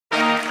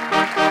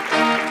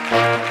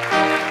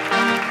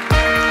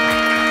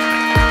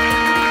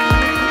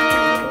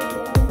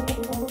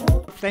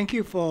thank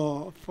you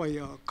for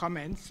your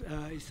comments.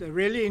 It's a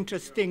really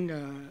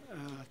interesting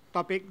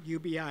topic,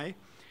 UBI.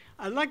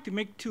 I'd like to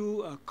make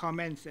two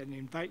comments and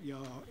invite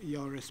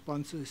your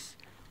responses.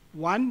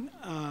 One,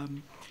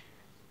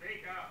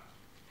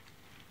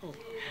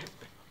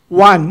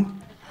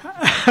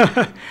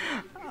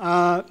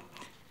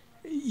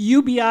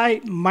 UBI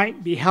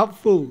might be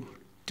helpful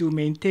to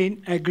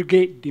maintain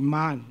aggregate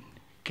demand,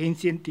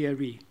 Keynesian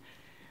theory,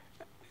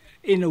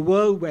 in a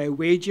world where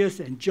wages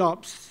and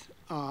jobs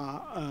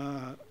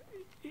are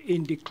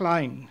in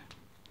decline.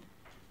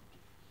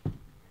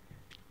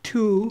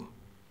 Two,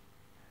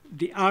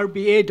 the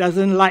RBA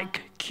doesn't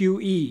like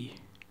QE,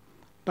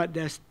 but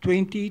there's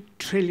 $20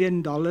 trillion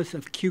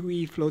of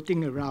QE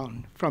floating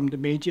around from the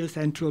major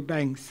central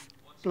banks,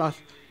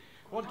 plus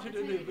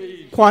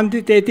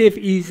quantitative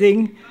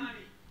easing,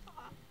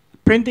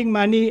 printing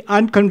money,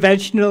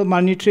 unconventional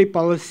monetary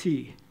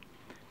policy.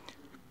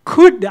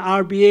 Could the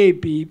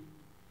RBA be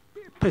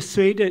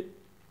persuaded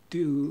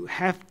to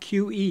have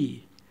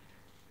QE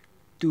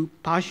to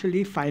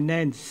partially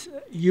finance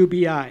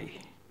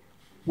UBI?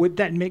 Would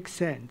that make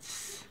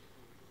sense?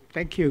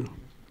 Thank you.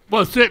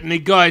 Well, certainly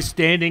Guy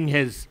Standing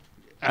has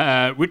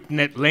written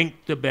at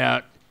length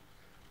about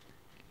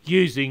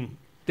using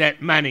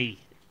that money,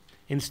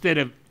 instead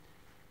of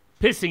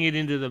pissing it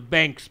into the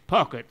bank's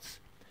pockets,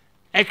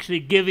 actually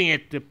giving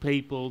it to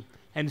people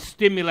and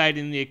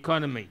stimulating the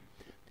economy.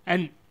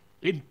 And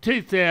in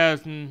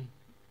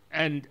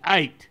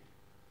 2008,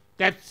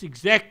 that's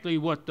exactly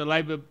what the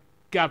Labor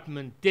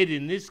government did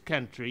in this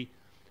country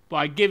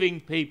by giving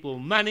people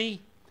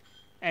money,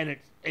 and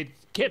it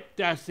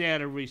kept us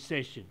out of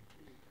recession.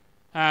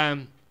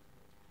 But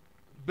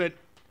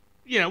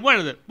you know, one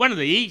of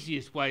the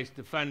easiest ways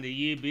to fund a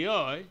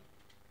UBI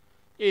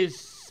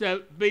is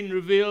been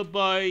revealed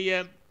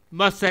by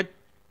Mossack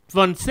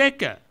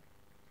Fonseca.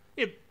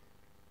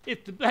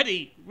 If the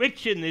bloody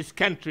rich in this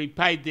country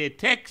paid their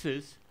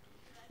taxes,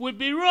 we'd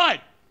be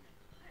right.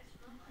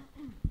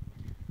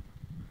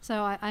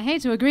 So I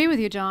hate to agree with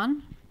you,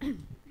 John,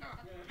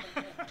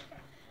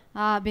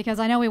 because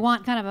I know we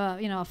want kind of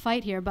a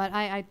fight here, but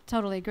I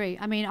totally agree.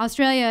 I mean,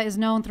 Australia is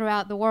known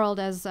throughout the world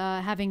as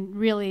having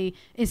really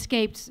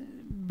escaped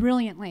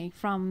brilliantly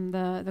from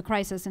the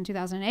crisis in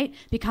 2008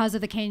 because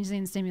of the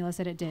Keynesian stimulus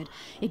that it did.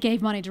 It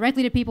gave money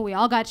directly to people. We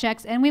all got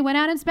checks, and we went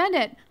out and spent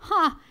it.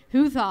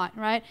 Who thought,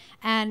 right?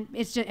 And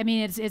it's just, I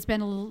mean, it's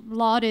been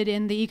lauded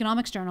in the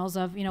economics journals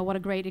of, what a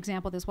great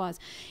example this was.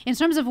 In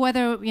terms of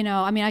whether,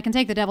 I mean, I can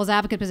take the devil's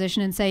advocate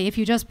position and say, if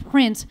you just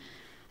print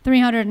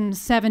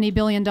 $370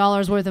 billion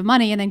worth of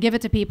money and then give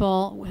it to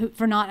people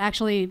for not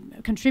actually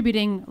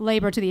contributing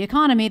labor to the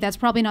economy, that's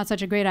probably not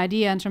such a great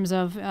idea in terms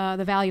of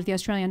the value of the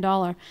Australian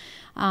dollar.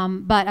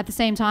 But at the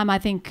same time, I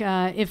think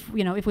if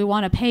we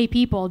want to pay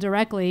people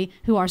directly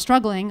who are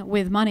struggling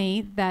with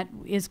money that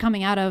is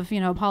coming out of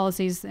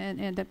policies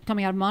and that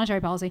coming out of monetary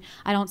policy,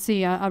 I don't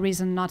see a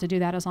reason not to do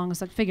that as long as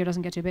the figure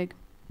doesn't get too big.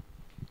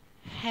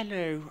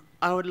 Hello,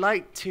 I would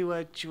like to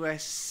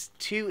address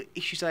two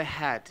issues I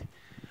had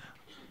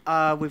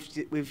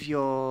with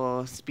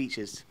your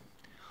speeches.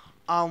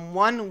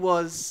 One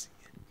was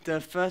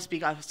the first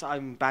speaker.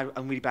 I'm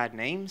really bad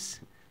names.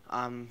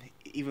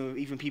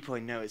 Even people I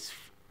know, it's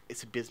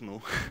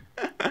abysmal.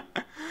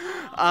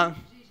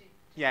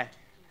 Yeah,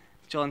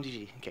 John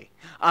Gigi. Okay.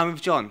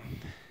 With John,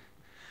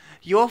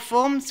 your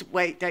forms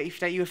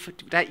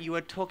that you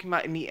were talking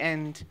about in the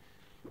end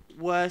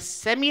were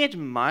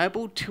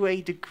semi-admirable to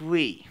a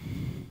degree.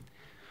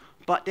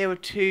 But they were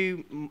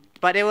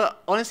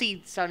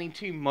honestly sounding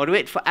too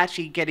moderate for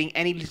actually getting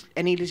any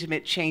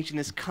legitimate change in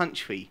this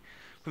country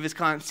with this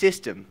current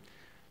system,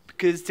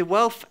 because the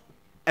wealth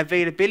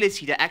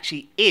availability that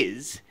actually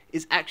is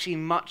actually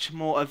much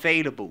more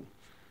available,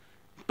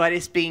 but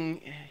it's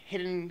being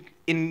hidden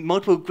in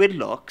multiple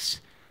gridlocks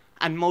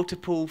and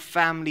multiple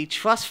family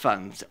trust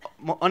funds,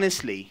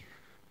 honestly.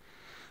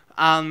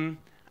 And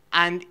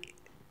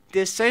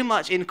there's so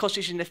much in the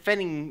Constitution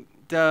defending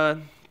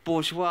the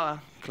bourgeois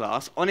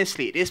class,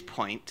 honestly, at this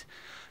point,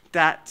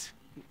 that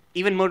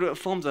even moderate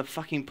reforms are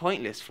fucking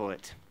pointless for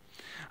it.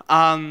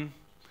 And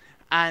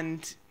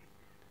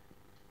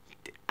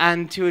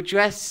to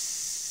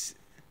address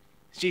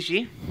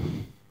Gigi,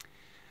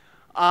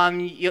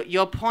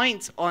 your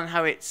point on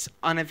how it's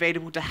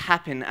unavailable to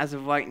happen as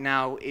of right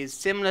now is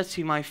similar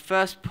to my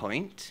first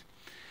point.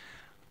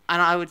 And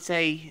I would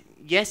say,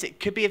 yes, it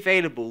could be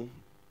available,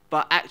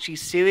 but actually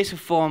serious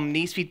reform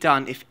needs to be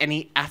done, if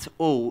any at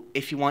all,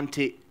 if you want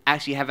to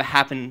actually have it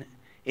happen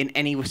in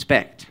any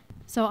respect.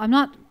 So I'm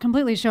not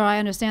completely sure I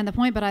understand the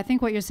point, but I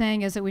think what you're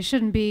saying is that we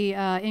shouldn't be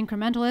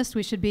incrementalist.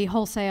 We should be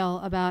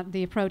wholesale about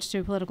the approach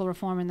to political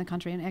reform in the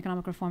country and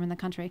economic reform in the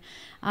country.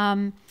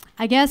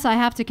 I guess I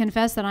have to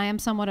confess that I am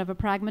somewhat of a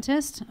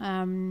pragmatist.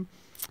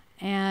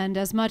 And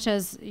as much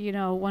as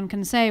one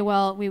can say,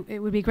 well, it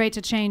would be great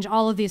to change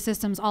all of these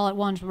systems all at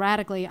once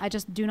radically, I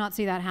just do not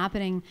see that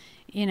happening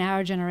in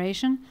our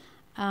generation.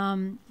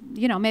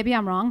 Maybe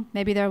I'm wrong.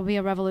 Maybe there will be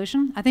a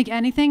revolution. I think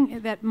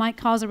anything that might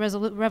cause a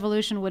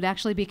revolution would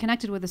actually be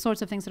connected with the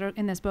sorts of things that are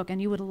in this book,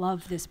 and you would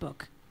love this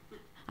book.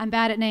 I'm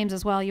bad at names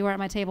as well. You were at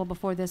my table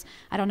before this.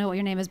 I don't know what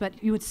your name is,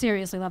 but you would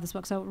seriously love this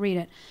book, so read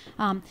it.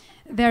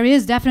 There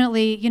is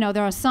definitely,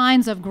 there are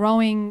signs of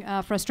growing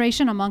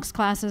frustration amongst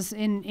classes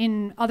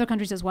in other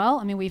countries as well.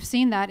 I mean, we've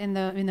seen that in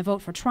the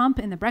vote for Trump,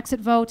 in the Brexit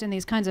vote, and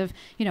these kinds of,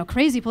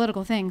 crazy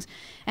political things.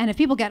 And if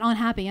people get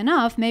unhappy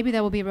enough, maybe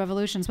there will be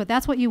revolutions. But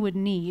that's what you would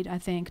need, I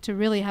think, to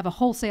really have a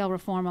wholesale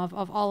reform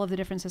of all of the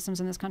different systems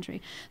in this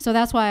country. So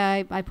that's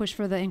why I push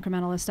for the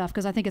incrementalist stuff,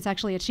 because I think it's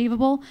actually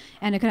achievable,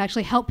 and it could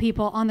actually help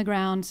people on the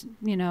ground,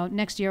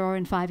 next year or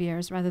in 5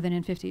 years rather than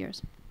in 50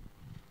 years.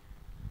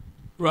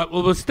 Right,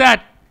 well, we'll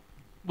start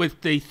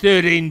with the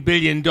 $13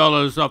 billion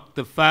off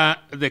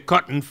the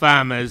cotton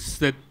farmers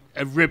that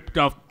have ripped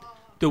off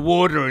the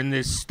water in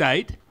this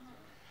state.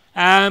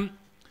 Then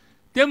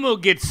we'll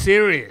get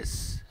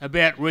serious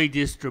about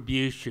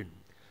redistribution.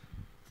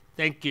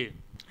 Thank you.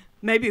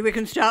 Maybe we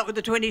can start with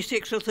the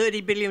 $26 or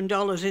 $30 billion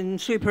in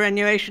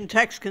superannuation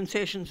tax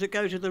concessions that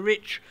go to the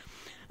rich.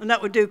 And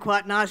that would do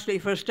quite nicely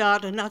for a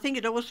start. And I think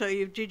it also,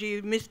 Gigi,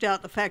 you missed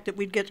out the fact that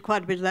we'd get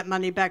quite a bit of that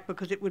money back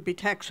because it would be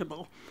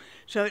taxable.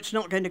 So it's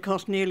not going to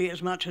cost nearly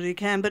as much as it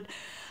can. But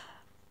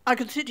I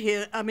could sit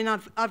here, I mean,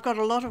 I've got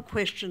a lot of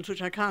questions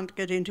which I can't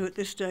get into at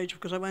this stage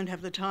because I won't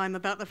have the time,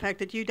 about the fact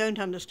that you don't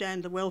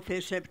understand the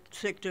welfare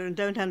sector and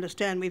don't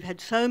understand we've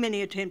had so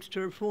many attempts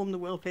to reform the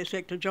welfare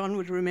sector. John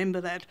would remember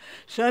that.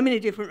 So many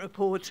different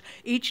reports,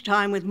 each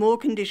time with more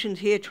conditions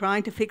here,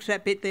 trying to fix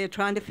that bit there,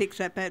 trying to fix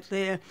that bit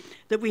there,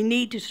 that we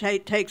need to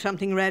take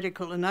something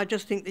radical. And I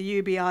just think the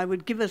UBI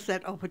would give us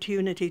that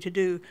opportunity to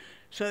do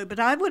so. But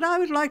I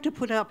would like to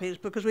put up is,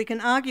 because we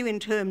can argue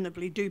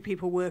interminably, do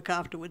people work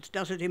afterwards?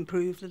 Does it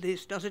improve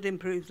this? Does it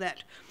improve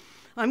that?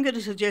 I'm going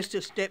to suggest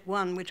a step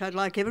one, which I'd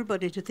like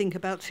everybody to think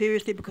about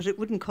seriously, because it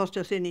wouldn't cost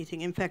us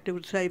anything. In fact, it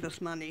would save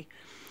us money.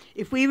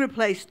 If we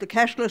replaced the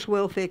cashless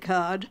welfare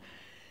card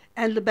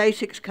and the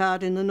basics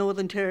card in the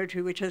Northern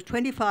Territory, which has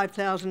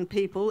 25,000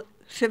 people,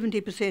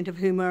 70% of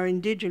whom are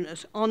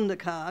Indigenous, on the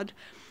card,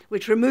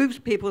 which removes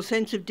people's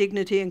sense of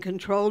dignity and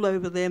control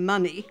over their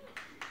money,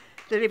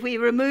 that if we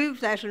remove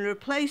that and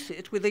replace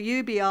it with a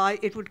UBI,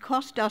 it would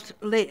cost us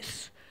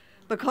less,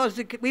 because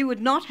we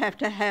would not have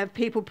to have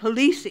people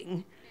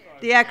policing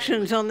the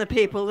actions on the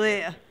people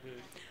there.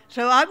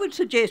 So I would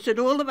suggest that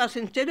all of us,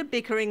 instead of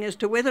bickering as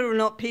to whether or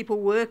not people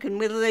work and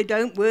whether they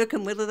don't work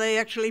and whether they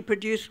actually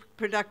produce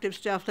productive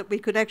stuff, that we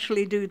could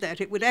actually do that.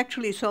 It would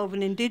actually solve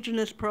an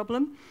Indigenous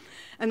problem.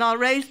 And I'll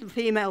raise the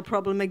female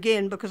problem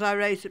again because I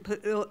raised it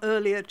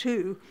earlier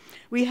too.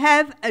 We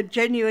have a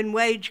genuine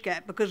wage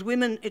gap because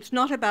women, it's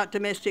not about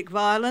domestic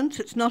violence,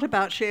 it's not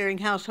about sharing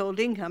household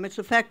income, it's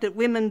the fact that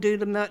women do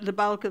the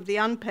bulk of the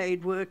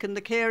unpaid work and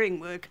the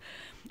caring work.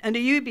 And a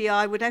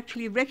UBI would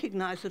actually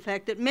recognise the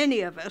fact that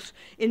many of us,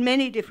 in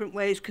many different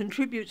ways,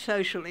 contribute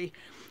socially.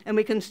 And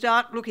we can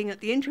start looking at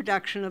the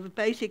introduction of a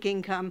basic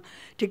income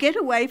to get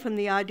away from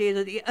the idea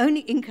that the only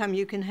income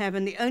you can have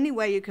and the only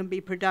way you can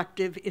be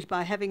productive is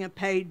by having a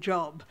paid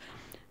job.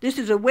 This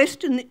is a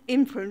Western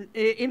influence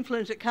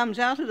that comes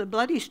out of the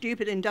bloody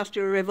stupid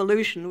Industrial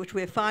Revolution, which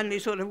we're finally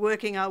sort of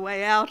working our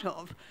way out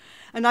of.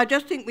 And I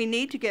just think we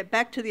need to get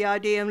back to the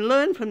idea and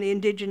learn from the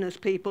Indigenous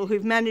people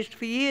who've managed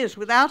for years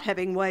without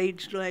having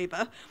waged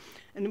labour.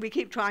 And we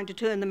keep trying to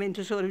turn them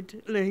into sort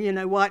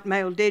of, white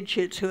male dead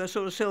shits who are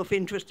sort of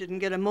self-interested and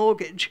get a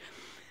mortgage.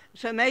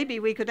 So maybe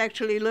we could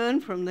actually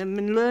learn from them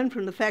and learn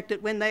from the fact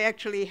that when they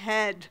actually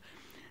had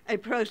a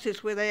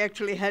process where they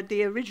actually had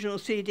the original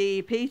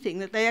CDEP thing,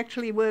 that they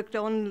actually worked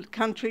on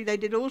country, they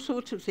did all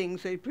sorts of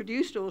things, they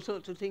produced all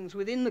sorts of things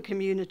within the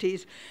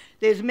communities.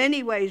 There's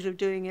many ways of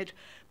doing it,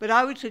 but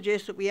I would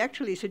suggest that we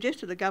actually suggest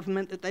to the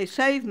government that they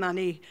save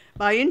money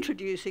by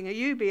introducing a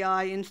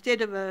UBI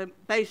instead of a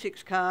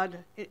basics card.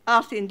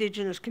 Ask the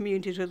Indigenous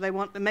communities whether they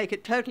want to make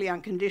it totally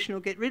unconditional,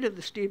 get rid of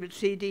the stupid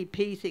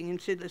CDP thing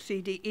instead of the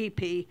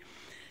CDEP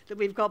that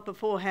we've got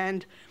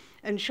beforehand,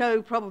 and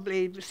show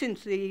probably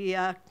since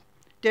the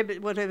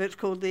whatever it's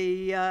called,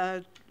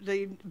 the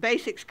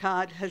basics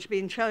card has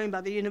been shown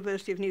by the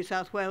University of New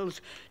South Wales,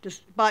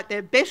 despite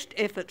their best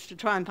efforts to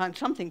try and find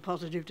something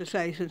positive to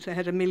say since they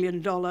had $1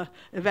 million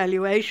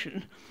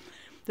evaluation,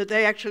 that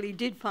they actually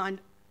did find,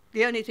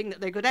 the only thing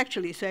that they could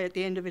actually say at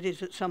the end of it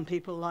is that some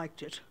people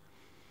liked it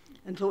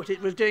and thought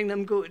it was doing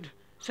them good.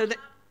 So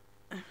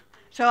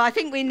I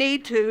think we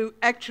need to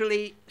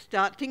actually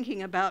start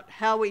thinking about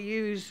how we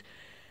use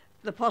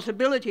the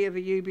possibility of a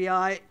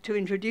UBI to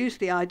introduce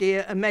the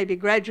idea and maybe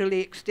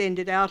gradually extend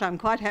it out. I'm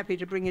quite happy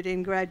to bring it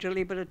in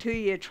gradually, but a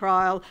 2-year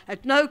trial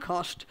at no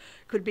cost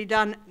could be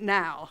done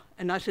now.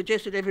 And I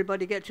suggest that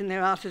everybody gets in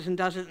their asses and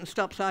does it and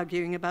stops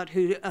arguing about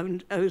who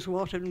owes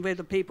what and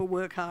whether people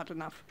work hard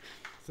enough.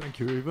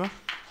 Thank you, Eva.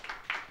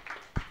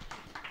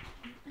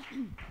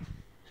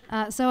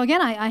 So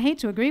again, I hate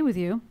to agree with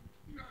you,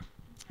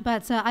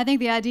 but I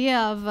think the idea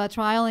of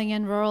trialling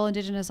in rural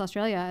Indigenous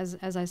Australia,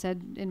 as I said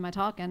in my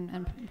talk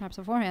and perhaps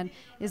beforehand,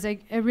 is a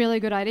really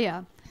good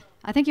idea.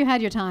 I think you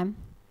had your time.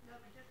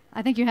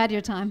 I think you had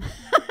your time.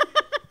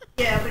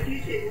 Yeah, but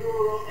you said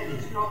rural and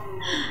it's not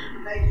rural.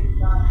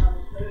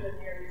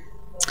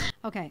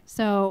 Okay,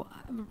 so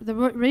the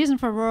reason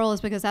for rural is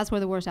because that's where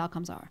the worst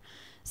outcomes are.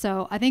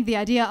 So I think the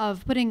idea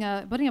of putting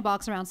a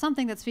box around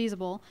something that's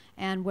feasible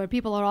and where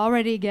people are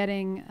already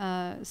getting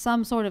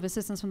some sort of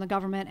assistance from the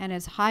government and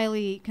is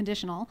highly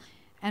conditional,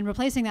 and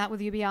replacing that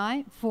with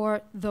UBI for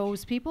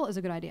those people is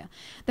a good idea.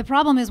 The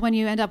problem is when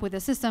you end up with a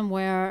system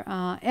where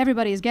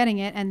everybody is getting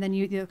it and then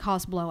the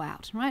costs blow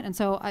out, right? And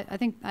so I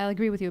think I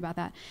agree with you about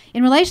that.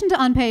 In relation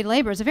to unpaid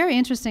labor, it's a very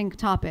interesting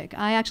topic.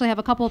 I actually have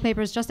a couple of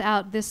papers just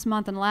out this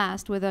month and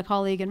last with a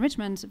colleague in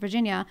Richmond,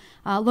 Virginia,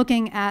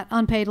 looking at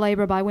unpaid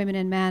labor by women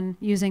and men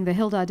using the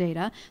HILDA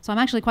data. So I'm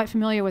actually quite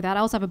familiar with that. I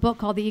also have a book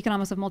called The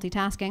Economics of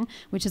Multitasking,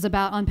 which is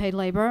about unpaid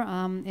labor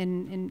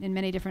in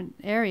many different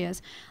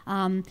areas.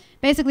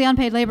 Basically,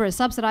 unpaid labor is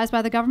subsidized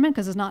by the government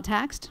because it's not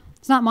taxed.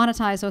 It's not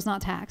monetized, so it's not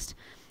taxed.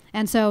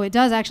 And so it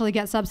does actually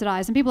get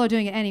subsidized, and people are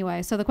doing it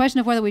anyway. So the question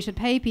of whether we should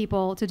pay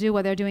people to do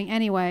what they're doing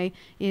anyway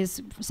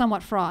is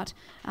somewhat fraught.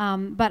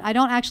 But I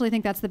don't actually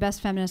think that's the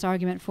best feminist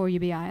argument for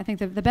UBI. I think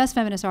the best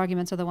feminist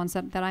arguments are the ones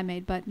that I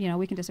made, but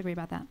we can disagree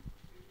about that.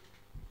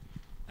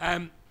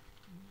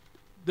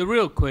 The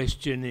real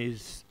question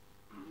is,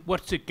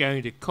 what's it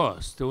going to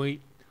cost? Do we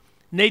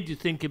need to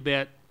think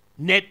about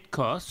net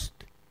cost,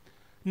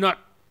 not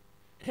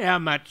how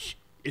much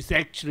is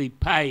actually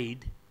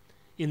paid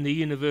in the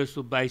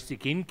universal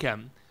basic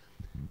income,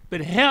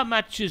 but how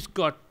much is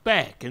got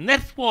back? And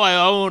that's why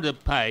I want to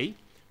pay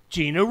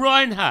Gina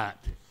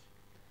Reinhardt,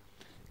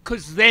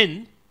 because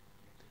then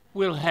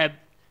we'll have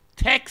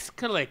tax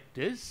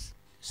collectors,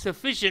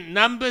 sufficient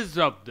numbers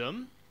of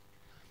them,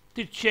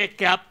 to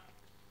check up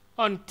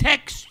on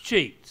tax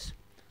cheats.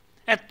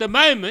 At the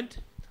moment,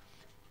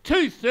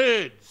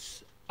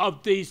 2/3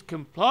 of these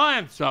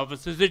compliance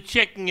officers are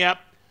checking up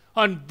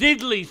on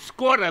diddly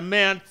squat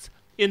amounts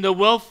in the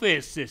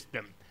welfare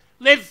system.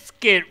 Let's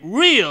get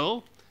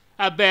real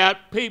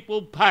about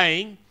people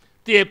paying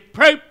the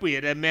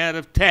appropriate amount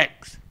of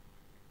tax.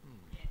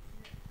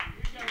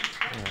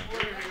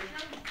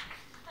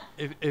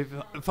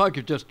 If I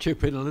could just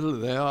chip in a little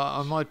there,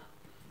 I might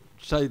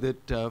say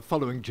that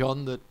following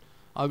John, that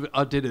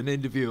I did an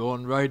interview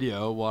on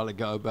radio a while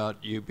ago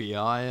about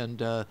UBI, and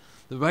the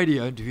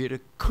radio interviewer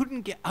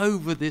couldn't get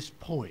over this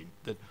point,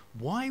 that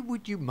why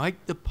would you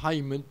make the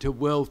payment to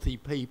wealthy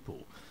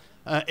people?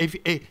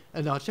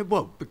 And I said,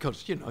 well,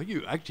 because,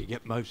 you actually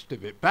get most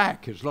of it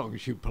back as long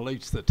as you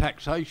police the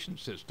taxation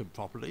system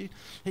properly.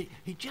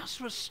 He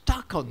just was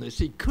stuck on this.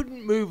 He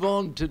couldn't move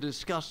on to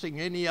discussing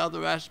any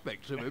other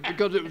aspects of it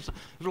because it was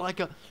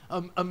like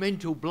a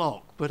mental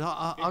block. But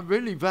I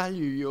really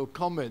value your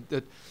comment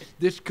that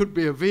this could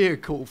be a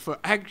vehicle for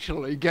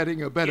actually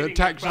getting a better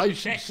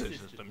taxation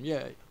system.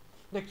 Yeah.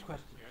 Next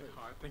question. Yeah,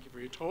 hi, thank you for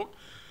your talk.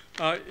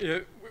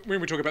 When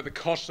we talk about the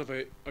cost of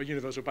a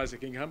universal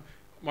basic income,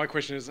 my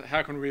question is,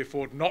 how can we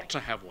afford not to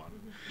have one?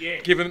 Yeah.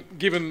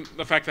 Given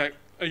the fact that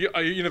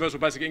a universal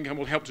basic income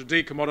will help to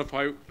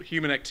decommodify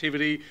human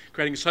activity,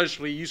 creating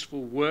socially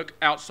useful work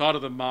outside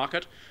of the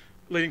market,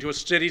 leading to a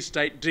steady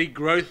state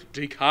degrowth,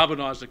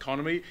 decarbonised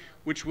economy,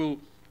 which will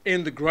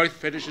end the growth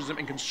fetishism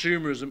and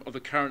consumerism of the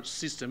current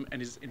system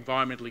and is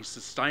environmentally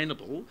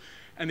sustainable.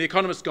 And the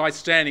economist Guy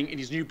Standing, in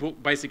his new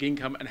book, Basic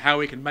Income and How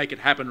We Can Make It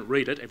Happen,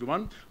 read it,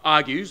 everyone,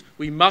 argues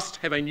we must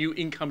have a new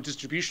income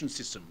distribution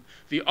system.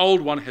 The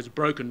old one has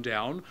broken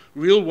down.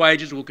 Real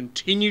wages will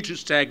continue to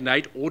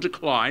stagnate or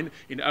decline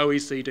in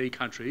OECD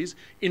countries.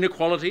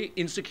 Inequality,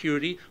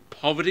 insecurity,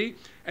 poverty,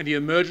 and the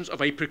emergence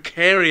of a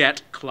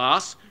precariat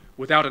class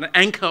without an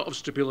anchor of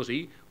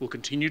stability will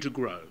continue to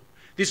grow.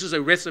 This is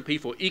a recipe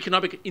for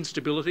economic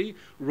instability,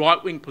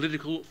 right-wing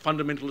political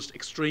fundamentalist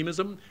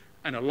extremism,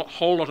 and a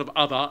whole lot of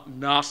other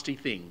nasty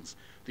things.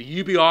 The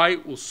UBI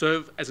will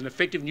serve as an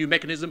effective new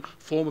mechanism,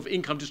 form of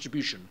income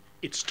distribution.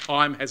 Its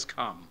time has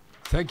come.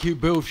 Thank you,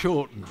 Bill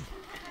Shorten.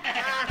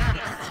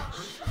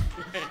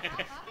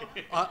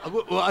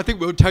 I think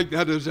we'll take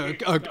that as a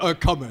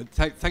comment.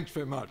 Thanks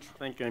very much.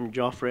 Thank you. I'm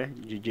Geoffrey,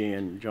 Gigi,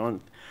 and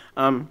John.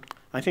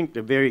 I think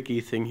the very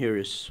key thing here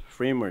is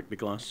framework,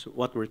 because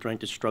what we're trying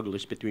to struggle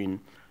is between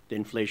the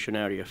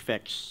inflationary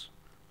effects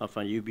of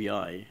a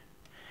UBI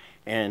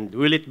and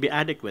will it be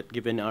adequate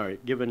given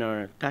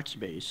our tax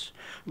base?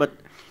 But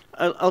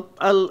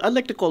I'd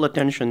like to call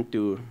attention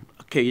to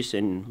a case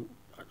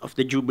of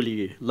the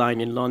Jubilee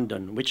line in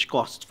London, which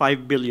cost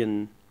 £5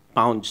 billion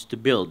to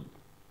build,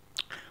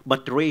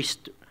 but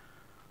raised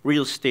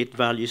real estate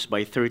values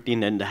by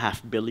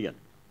 $13.5 billion.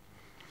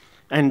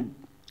 And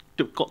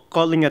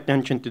calling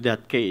attention to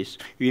that case,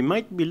 we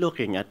might be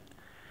looking at,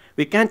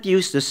 we can't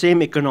use the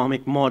same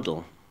economic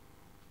model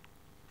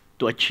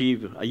to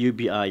achieve a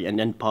UBI and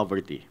end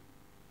poverty.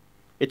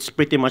 It's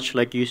pretty much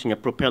like using a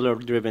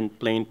propeller-driven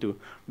plane to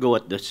go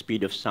at the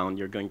speed of sound.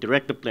 You're going to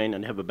wreck the plane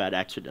and have a bad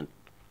accident.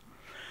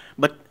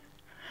 But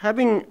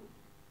having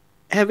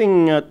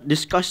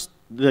discussed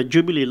the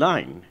Jubilee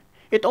line,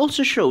 it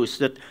also shows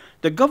that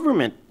the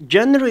government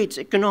generates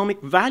economic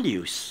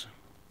values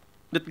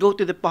that go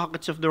to the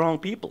pockets of the wrong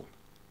people.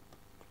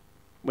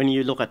 When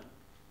you look at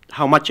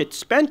how much it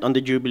spent on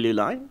the Jubilee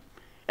line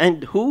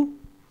and who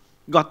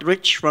got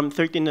rich from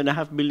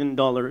 $13.5 billion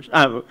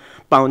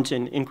pounds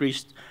in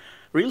increased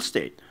real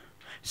estate.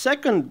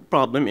 Second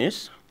problem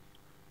is,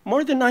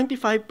 more than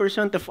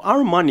 95% of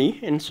our money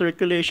in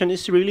circulation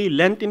is really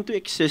lent into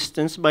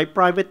existence by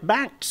private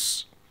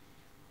banks,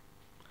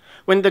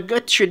 when the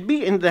gut should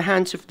be in the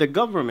hands of the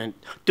government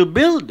to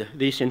build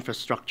these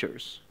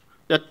infrastructures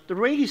that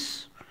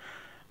raise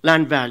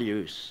land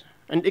values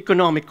and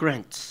economic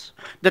rents,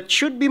 that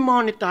should be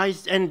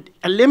monetized and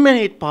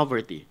eliminate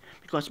poverty.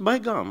 Because by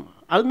gum,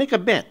 I'll make a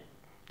bet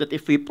that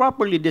if we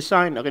properly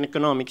design an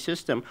economic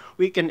system,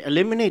 we can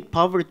eliminate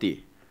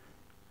poverty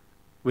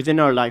within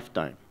our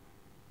lifetime.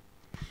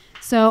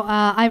 So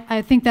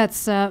I think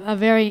that's a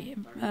very,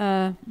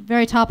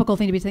 very topical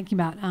thing to be thinking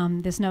about.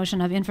 This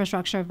notion of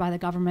infrastructure by the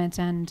government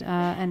and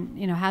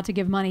how to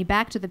give money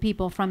back to the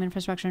people from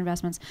infrastructure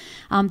investments.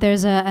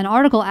 There's an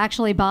article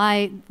actually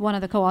by one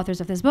of the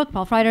co-authors of this book,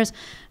 Paul Freiters,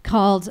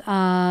 called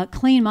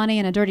 "Clean Money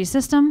in a Dirty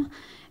System."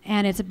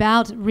 And it's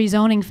about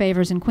rezoning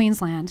favors in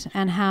Queensland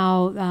and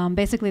how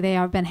basically they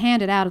have been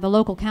handed out at the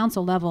local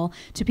council level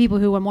to people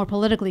who are more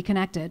politically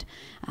connected.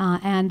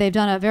 And they've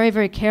done a very,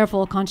 very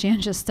careful,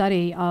 conscientious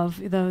study of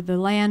the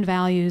land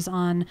values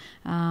on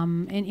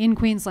in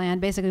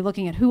Queensland, basically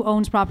looking at who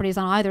owns properties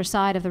on either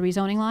side of the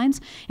rezoning lines.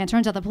 And it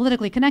turns out the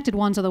politically connected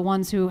ones are the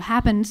ones who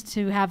happened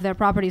to have their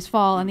properties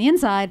fall on the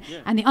inside,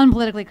 and the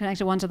unpolitically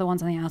connected ones are the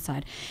ones on the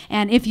outside.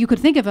 And if you could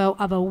think of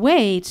a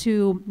way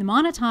to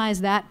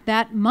monetize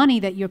that money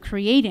that you're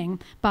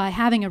creating by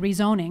having a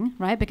rezoning,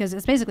 right? Because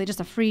it's basically just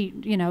a free,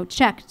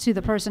 check to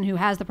the person who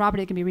has the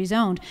property that can be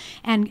rezoned,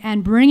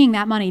 and bringing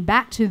that money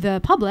back to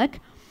the public,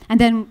 and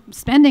then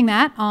spending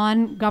that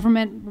on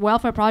government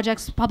welfare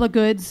projects, public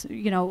goods,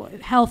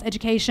 health,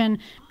 education,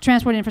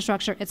 transport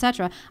infrastructure,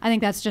 etc. I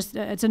think that's just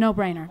it's a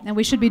no-brainer, and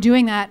we should be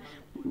doing that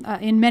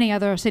in many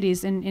other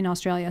cities in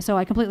Australia. So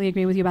I completely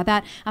agree with you about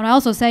that. And I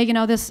also say,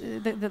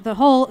 the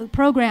whole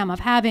program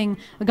of having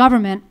the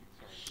government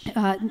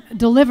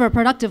deliver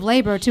productive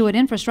labor to an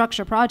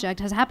infrastructure project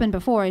has happened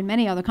before in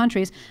many other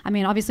countries. I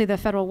mean, obviously the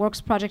Federal Works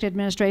Project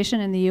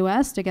Administration in the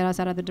U.S. to get us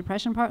out of the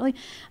Depression partly,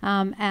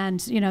 and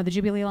the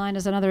Jubilee Line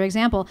is another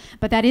example.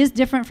 But that is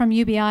different from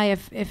UBI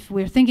if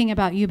we're thinking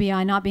about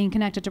UBI not being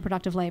connected to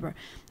productive labor,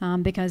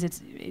 because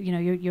it's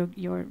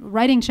you're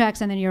writing checks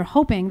and then you're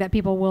hoping that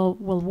people will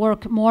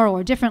work more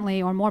or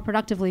differently or more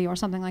productively or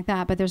something like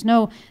that. But there's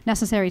no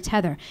necessary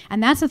tether,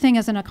 and that's the thing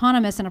as an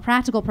economist and a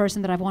practical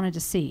person that I've wanted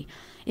to see.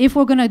 If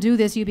we're going to do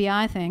this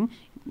UBI thing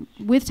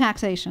with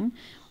taxation,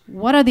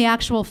 what are the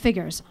actual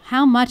figures?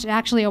 How much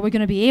actually are we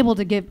going to be able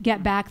to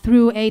get back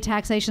through a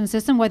taxation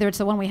system, whether it's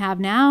the one we have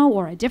now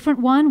or a different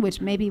one, which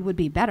maybe would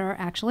be better,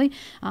 actually.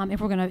 If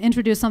we're going to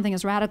introduce something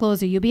as radical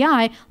as a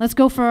UBI, let's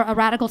go for a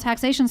radical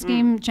taxation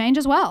scheme change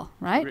as well,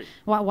 right?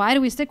 Why do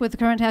we stick with the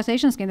current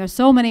taxation scheme? There's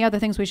so many other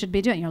things we should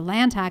be doing. Your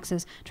land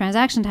taxes,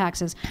 transaction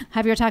taxes,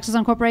 heavier taxes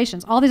on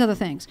corporations, all these other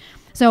things.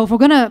 So if we're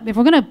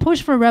gonna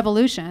push for a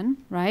revolution,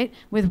 right,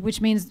 which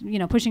means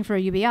pushing for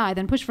a UBI,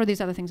 then push for these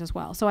other things as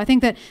well. So I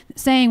think that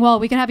saying, well,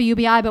 we can have a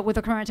UBI, but with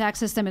the current tax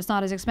system, it's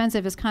not as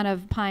expensive, is kind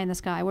of pie in the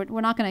sky.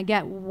 We're not going to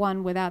get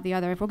one without the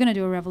other. If we're going to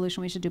do a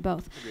revolution, we should do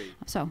both. Agreed.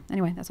 So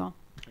anyway, that's all.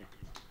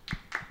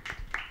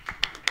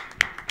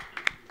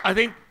 I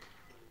think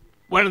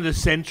one of the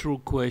central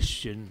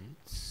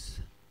questions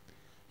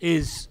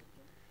is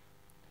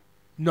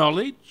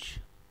knowledge,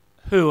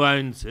 who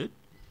owns it,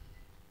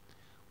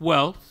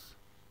 wealth,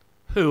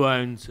 who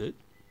owns it,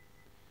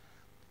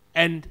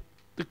 and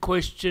the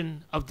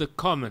question of the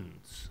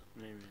commons.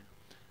 Amen.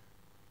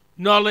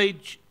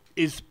 Knowledge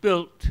is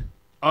built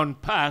on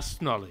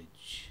past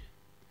knowledge.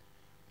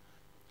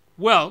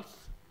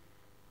 Wealth,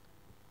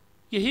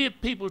 you hear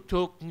people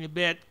talking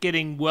about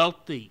getting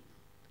wealthy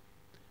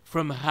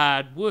from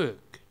hard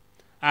work.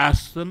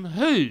 Ask them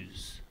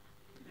whose.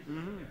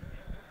 Mm-hmm.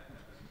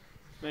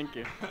 Thank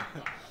you.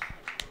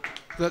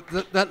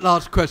 That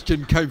last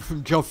question came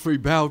from Geoffrey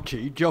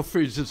Bouchey.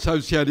 Geoffrey's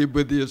associated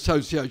with the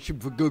Association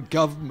for Good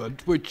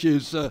Government, which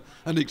is an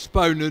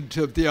exponent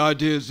of the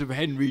ideas of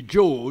Henry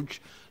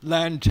George,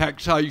 land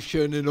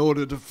taxation in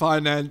order to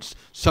finance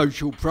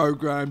social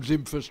programs,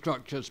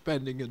 infrastructure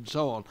spending and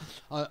so on.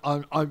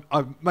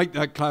 I make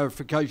that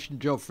clarification,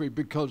 Geoffrey,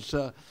 because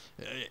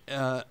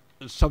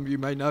some of you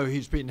may know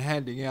he's been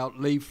handing out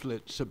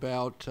leaflets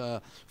about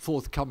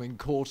forthcoming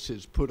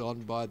courses put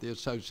on by the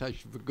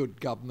Association for Good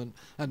Government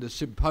and a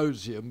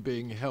symposium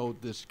being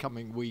held this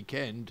coming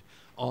weekend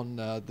on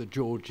the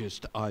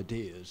Georgist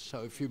ideas.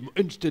 So if you're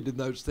interested in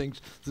those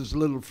things, there's a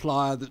little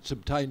flyer that's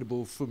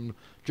obtainable from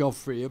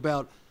Geoffrey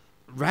about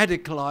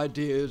radical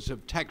ideas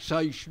of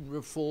taxation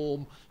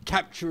reform,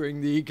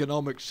 capturing the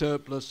economic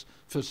surplus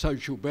for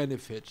social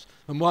benefits.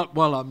 And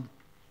while I'm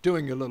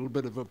doing a little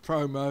bit of a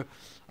promo,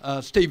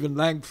 Stephen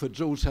Langford's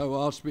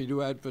also asked me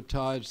to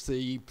advertise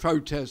the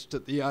protest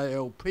at the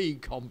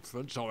ALP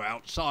conference, or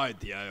outside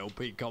the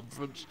ALP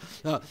conference,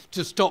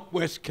 to stop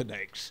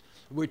WestConnex.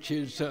 which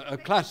is a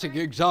classic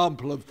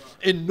example of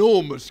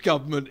enormous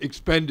government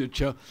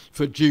expenditure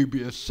for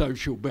dubious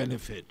social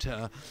benefit.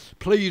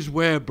 Please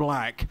wear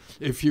black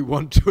if you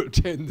want to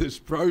attend this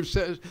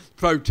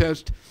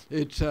protest.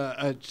 It's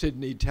at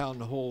Sydney Town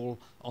Hall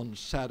on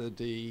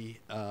Saturday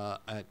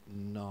at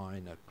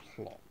 9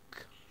 o'clock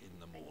in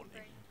the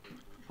morning.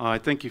 Hi,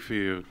 thank you for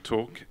your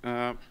talk.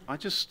 I'd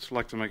just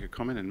like to make a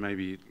comment, and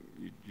maybe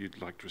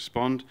you'd like to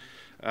respond.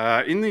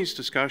 In these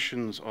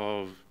discussions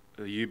of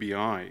the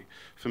UBI,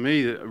 for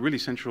me, a really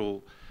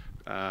central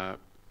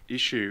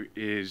issue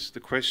is the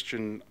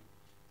question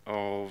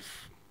of,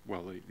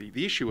 well,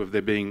 the issue of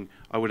there being,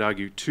 I would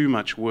argue, too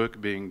much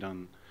work being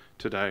done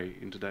today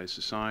in today's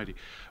society.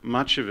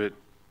 Much of it,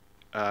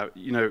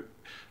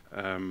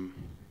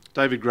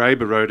 David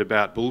Graeber wrote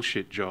about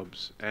bullshit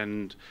jobs,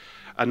 and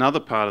another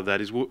part of that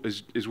is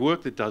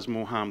work that does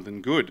more harm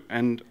than good.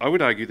 And I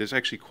would argue there's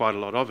actually quite a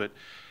lot of it.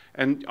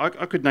 And I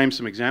could name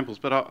some examples,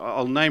 but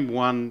I'll name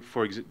one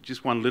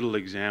just one little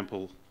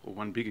example, or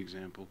one big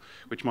example,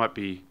 which might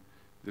be,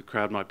 the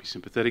crowd might be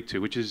sympathetic to,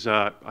 which is,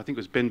 I think it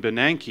was Ben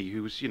Bernanke,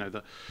 who was,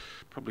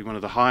 probably one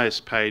of the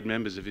highest paid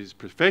members of his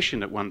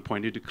profession at one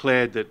point, who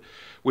declared that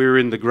we were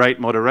in the great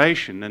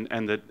moderation,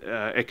 and that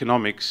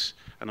economics,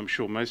 and I'm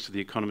sure most of the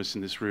economists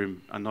in this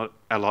room are not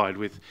allied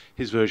with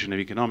his version of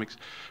economics,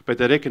 but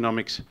that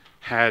economics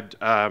had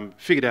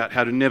figured out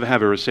how to never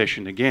have a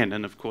recession again.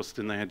 And of course,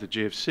 then they had the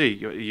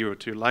GFC a year or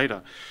two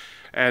later.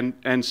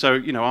 And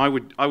so, I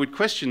would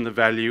question the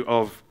value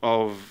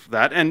of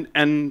that,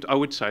 and I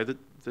would say that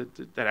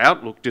that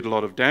outlook did a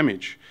lot of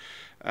damage.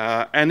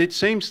 And it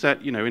seems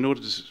that, in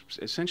order to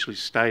essentially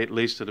stay at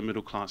least at a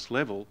middle class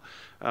level,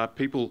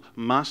 people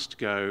must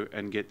go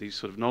and get these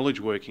sort of knowledge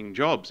working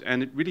jobs.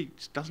 And it really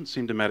doesn't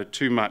seem to matter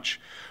too much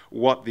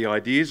what the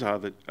ideas are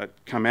that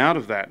come out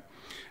of that.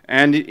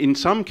 And in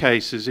some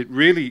cases, it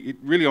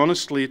really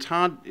honestly, it's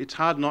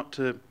hard not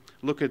to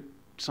look at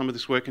some of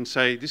this work and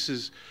say this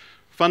is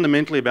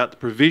fundamentally about the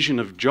provision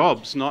of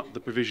jobs, not the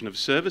provision of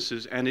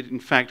services, and it in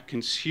fact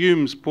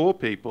consumes poor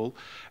people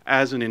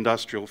as an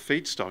industrial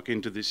feedstock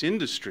into this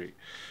industry.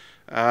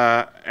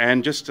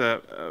 And just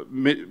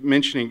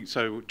mentioning,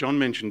 so John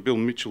mentioned Bill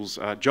Mitchell's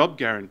job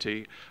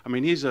guarantee. I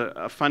mean, here's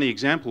a funny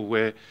example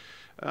where,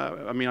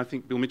 I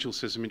think Bill Mitchell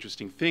says some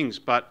interesting things,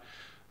 but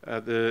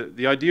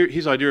his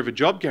idea of a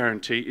job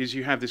guarantee is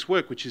you have this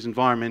work which is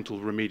environmental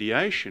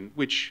remediation,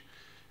 which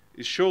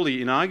is surely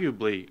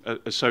inarguably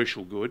a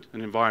social good,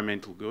 an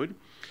environmental good,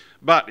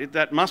 but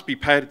that must be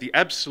paid at the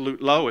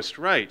absolute lowest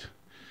rate,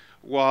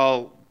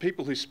 while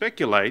people who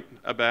speculate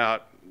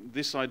about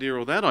this idea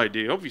or that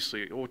idea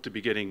obviously ought to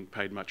be getting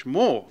paid much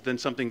more than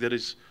something that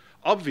is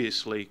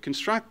obviously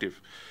constructive.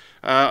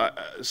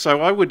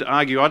 So I would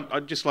argue,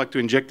 I'd just like to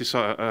inject this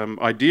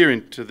idea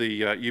into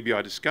the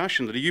UBI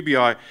discussion, that a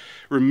UBI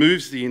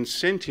removes the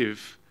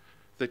incentive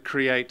that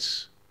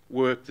creates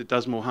work that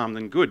does more harm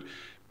than good.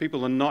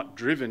 People are not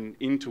driven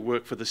into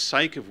work for the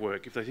sake of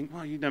work. If they think,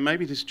 well,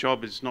 maybe this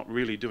job is not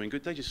really doing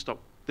good, they just stop.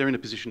 They're in a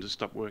position to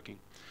stop working.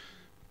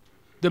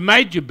 The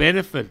major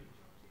benefit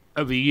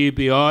of a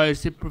UBI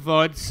is it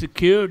provides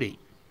security.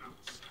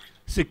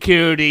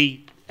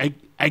 Security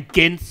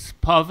against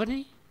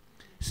poverty,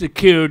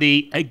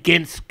 security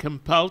against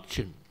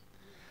compulsion.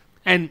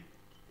 And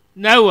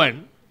no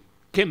one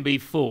can be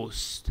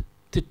forced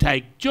to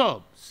take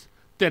jobs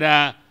that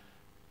are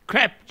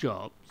crap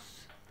jobs.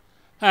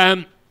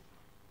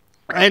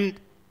 And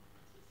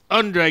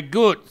Andre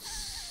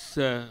Gutz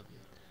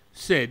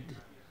said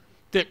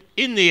that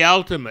in the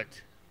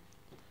ultimate,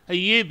 a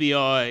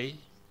UBI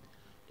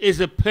is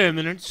a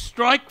permanent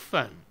strike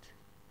fund.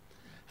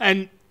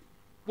 And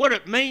what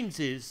it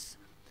means is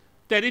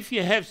that if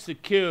you have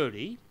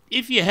security,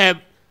 if you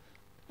have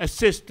a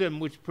system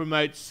which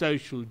promotes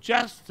social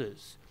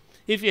justice,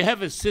 if you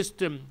have a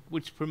system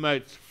which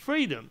promotes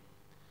freedom,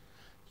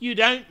 you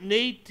don't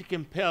need to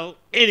compel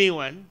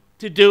anyone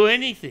to do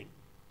anything.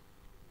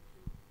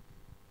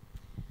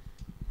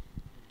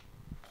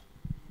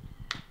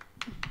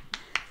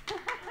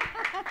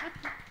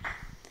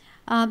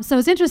 So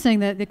it's interesting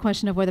that the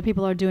question of whether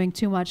people are doing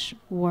too much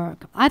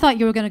work. I thought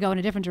you were going to go in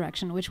a different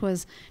direction, which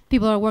was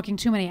people are working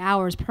too many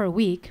hours per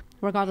week,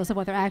 regardless of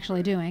what they're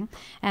actually doing.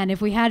 And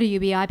if we had a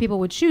UBI, people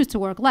would choose to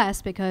work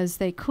less because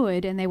they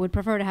could, and they would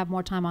prefer to have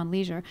more time on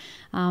leisure.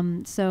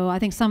 So I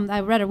think I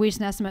read a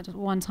recent estimate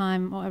one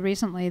time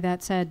recently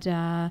that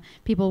said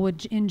people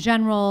would, in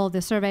general,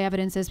 the survey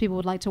evidence is people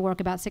would like to work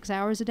about 6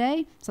 hours a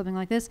day, something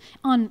like this,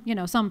 on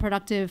some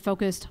productive,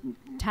 focused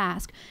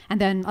task.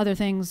 And then other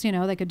things,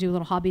 they could do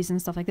little hobbies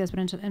and stuff like this. But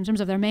in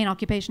terms of their main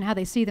occupation, how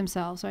they see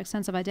themselves, or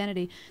sense of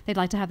identity, they'd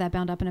like to have that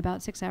bound up in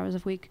about 6 hours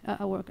of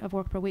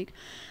work per week.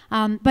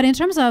 But in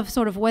terms of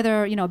sort of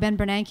whether Ben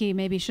Bernanke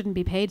maybe shouldn't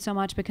be paid so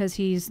much because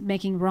he's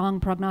making wrong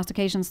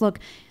prognostications, look,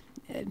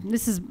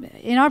 this is,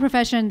 in our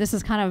profession, this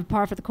is kind of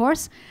par for the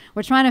course.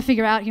 We're trying to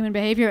figure out human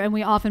behavior, and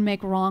we often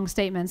make wrong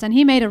statements. And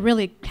he made a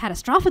really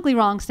catastrophically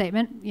wrong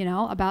statement, you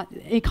know, about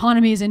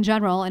economies in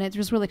general, and it's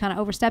just really kind of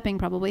overstepping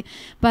probably.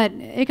 But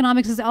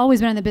economics has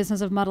always been in the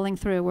business of muddling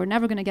through. We're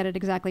never going to get it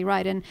exactly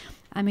right. And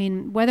I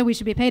mean, whether we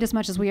should be paid as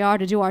much as we are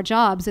to do our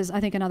jobs is, I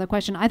think, another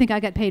question. I think I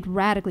get paid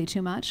radically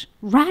too much,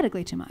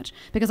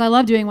 because I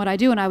love doing what I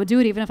do, and I would do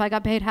it even if I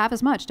got paid half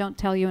as much. Don't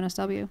tell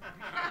UNSW.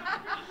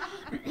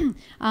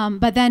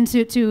 But then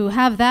to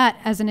have that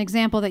as an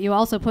example that you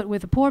also put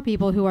with the poor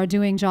people who are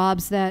doing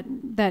jobs that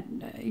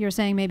you're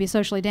saying may be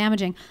socially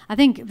damaging. I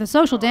think the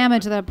social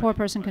damage that a poor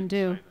person can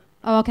do.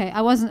 Oh, okay.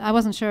 I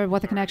wasn't sure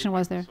what the connection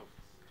was there.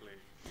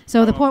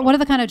 So the poor, what are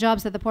the kind of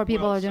jobs that the poor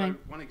people are doing?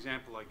 So one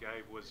example I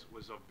gave was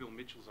of Bill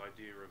Mitchell's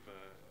idea of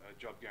a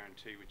job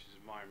guarantee, which is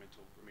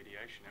environmental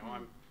remediation. Now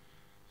I'm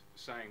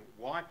saying,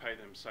 why pay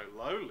them so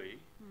lowly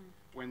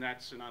when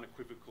that's an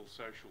unequivocal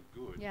social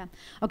good? Yeah.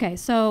 Okay.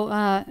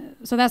 So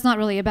so that's not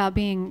really about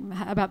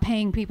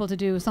paying people to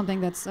do something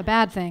that's a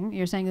bad thing.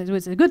 You're saying that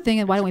it's a good thing,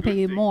 and why don't we pay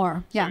you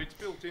more? So yeah. It's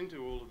built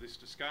into all of this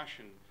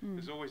discussion.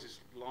 There's always this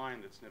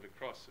line that's never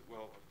crossed. That,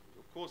 well,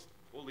 of course,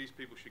 all these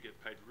people should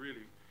get paid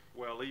really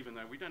well, even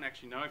though we don't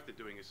actually know if they're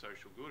doing a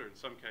social good, or in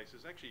some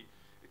cases, actually,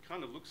 it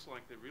kind of looks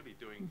like they're really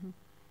doing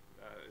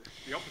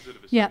the opposite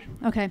of a social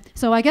good. Okay.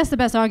 So I guess the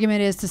best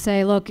argument is to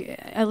say, look,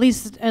 at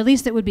least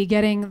it would be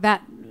getting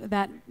that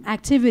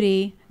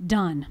activity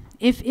done.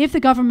 If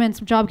the government's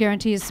job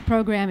guarantees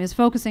program is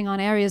focusing on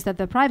areas that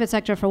the private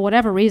sector, for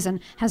whatever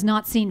reason, has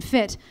not seen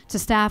fit to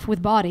staff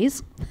with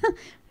bodies,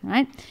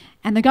 right?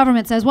 And the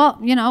government says, well,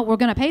 you know, we're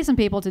going to pay some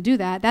people to do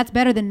that. That's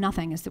better than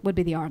nothing, would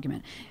be the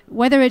argument.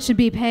 Whether it should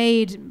be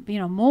paid, you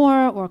know,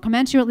 more or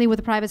commensurately with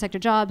the private sector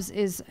jobs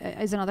is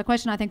another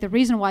question. I think the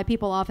reason why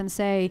people often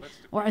say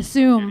or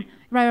assume,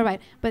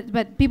 right.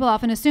 But people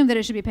often assume that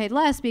it should be paid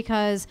less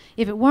because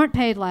if it weren't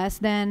paid less,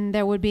 then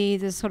there would be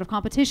this sort of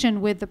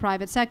competition with the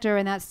private sector,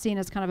 and that's seen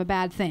as kind of a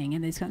bad thing.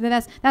 And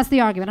that's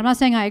the argument. I'm not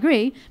saying I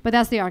agree, but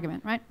that's the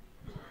argument, right?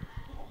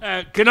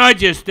 Can I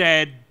just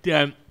add?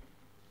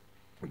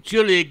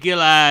 Julia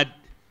Gillard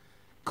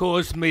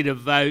caused me to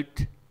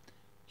vote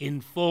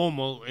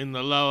informal in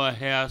the lower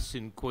house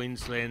in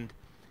Queensland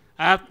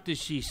after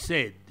she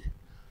said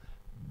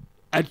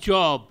a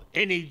job,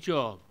 any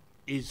job,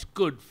 is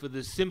good for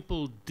the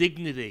simple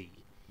dignity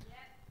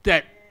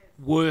that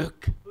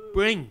work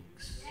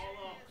brings.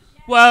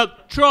 Well,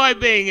 try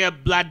being a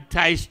blood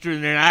taster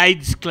in an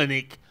AIDS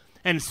clinic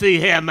and see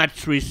how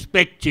much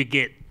respect you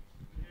get.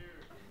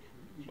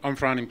 I'm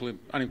for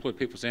Unemployed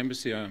People's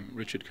Embassy. I'm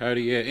Richard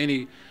Cody. Yeah,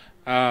 any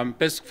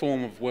best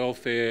form of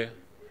welfare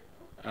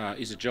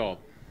is a job,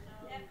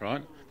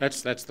 right?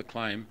 That's the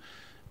claim.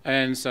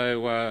 And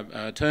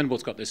so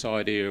Turnbull's got this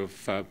idea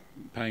of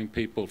paying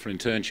people for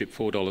internship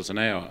 $4 an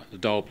hour, the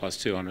dole plus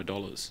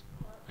 $200.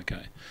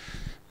 Okay,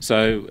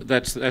 so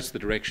that's the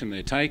direction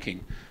they're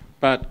taking.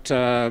 But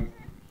someone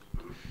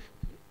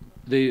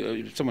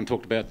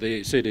talked about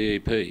the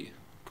CDEP.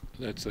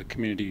 That's the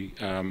Community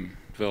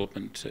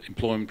Development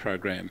Employment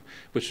Program,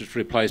 which was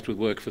replaced with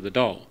work for the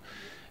dole.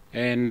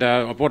 And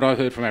what I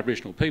heard from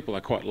Aboriginal people,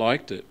 I quite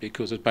liked it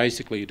because it's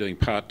basically you're doing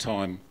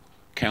part-time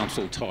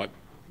council type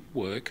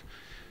work,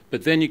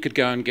 but then you could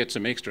go and get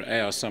some extra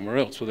hours somewhere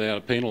else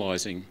without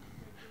penalising.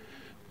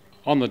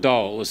 On the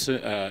dole,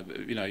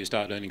 you know, you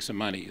start earning some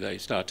money, they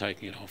start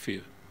taking it off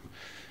you.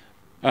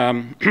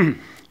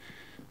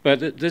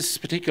 But this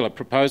particular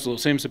proposal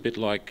seems a bit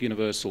like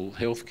universal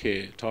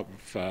healthcare type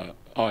of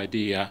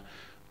idea,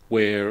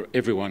 where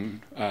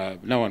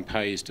no one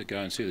pays to go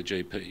and see the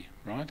GP,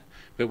 right?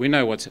 But we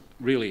know what's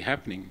really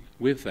happening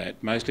with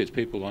that. Mostly it's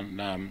people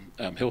on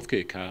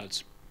healthcare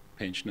cards,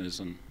 pensioners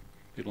and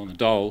people on the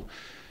dole,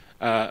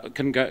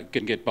 can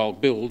get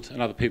bulk billed,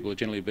 and other people are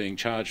generally being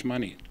charged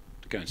money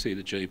to go and see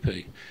the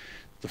GP.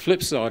 The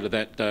flip side of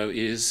that, though,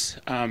 is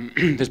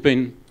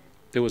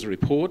there was a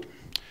report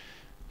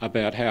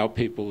about how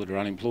people that are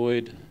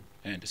unemployed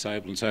and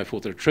disabled and so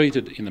forth are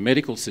treated in the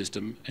medical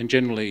system, and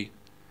generally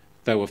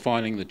they were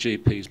finding that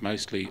GPs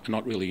mostly are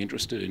not really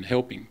interested in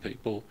helping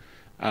people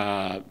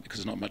because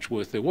it's not much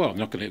worth their while. They're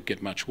not going to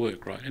get much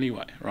work, right?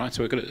 Anyway, right?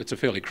 So it's a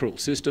fairly cruel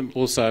system.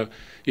 Also,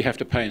 you have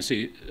to pay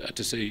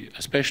to see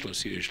a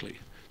specialist usually,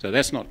 so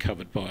that's not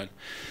covered by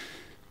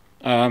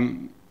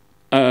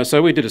it.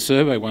 So we did a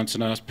survey once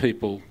and asked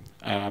people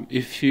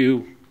if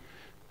you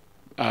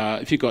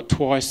got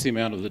twice the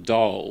amount of the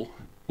dole,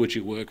 would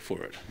you work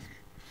for it?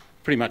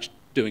 Pretty much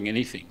doing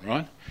anything,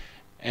 right?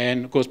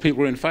 And of course people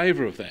were in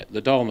favour of that. The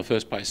dole in the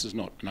first place is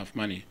not enough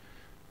money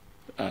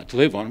to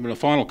live on. But the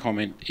final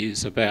comment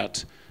is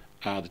about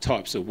the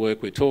types of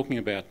work we're talking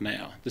about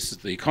now. This is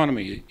the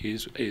economy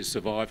is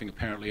surviving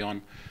apparently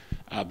on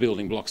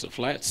building blocks of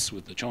flats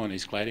with the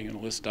Chinese cladding and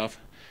all this stuff,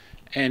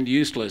 and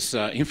useless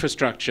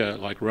infrastructure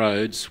like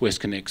roads,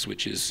 WestConnex,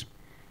 which is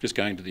just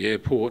going to the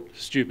airport,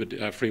 stupid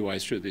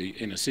freeways through the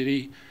inner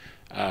city,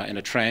 and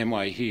a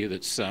tramway here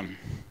that's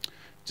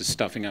just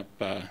stuffing up,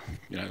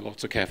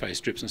 lots of cafe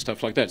strips and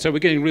stuff like that. So we're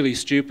getting really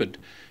stupid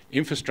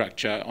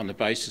infrastructure on the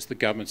basis of the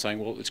government saying,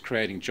 well, it's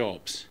creating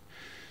jobs.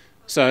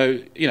 So,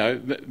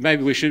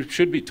 maybe we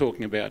should be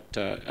talking about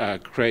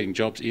creating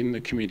jobs in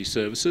the community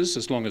services,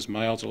 as long as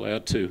males are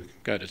allowed to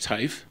go to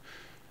TAFE.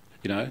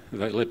 They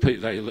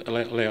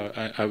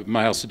allow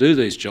males to do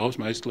these jobs.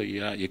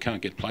 Mostly you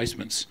can't get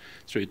placements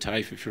through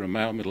TAFE if you're a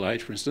male,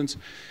 middle-aged, for instance.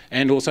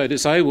 And also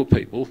disabled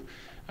people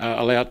are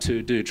allowed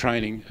to do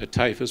training at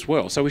TAFE as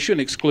well. So we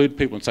shouldn't exclude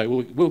people and say,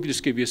 well, we'll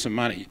just give you some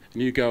money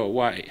and you go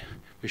away.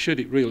 We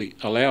should really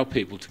allow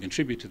people to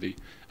contribute to the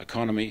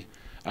economy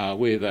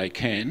where they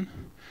can,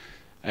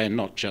 and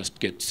not just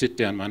get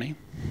sit-down money.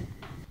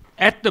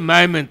 At the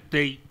moment,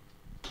 the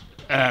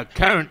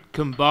current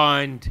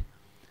combined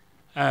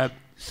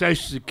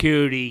Social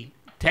Security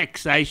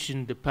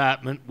taxation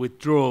department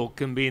withdrawal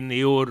can be in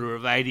the order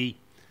of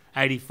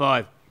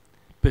 85%,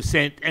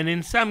 and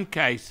in some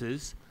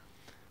cases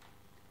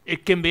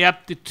it can be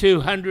up to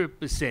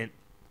 200%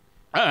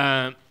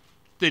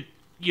 that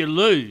you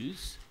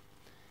lose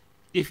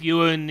if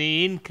you earn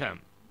the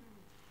income.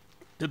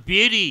 The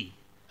beauty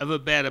of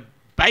about a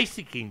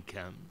basic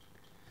income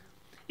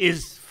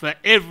is for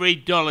every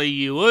dollar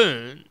you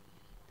earn,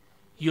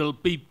 you'll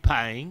be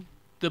paying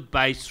the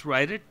base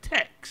rate of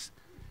tax.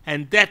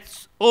 And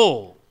that's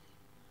all.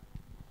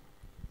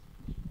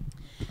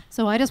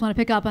 So I just want to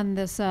pick up on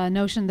this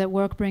notion that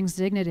work brings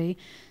dignity.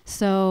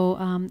 So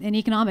in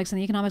economics, in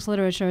the economics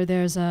literature,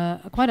 there's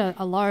quite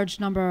a large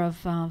number of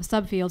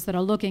subfields that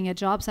are looking at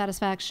job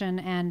satisfaction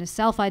and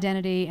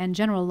self-identity and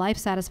general life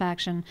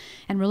satisfaction,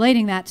 and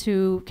relating that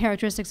to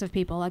characteristics of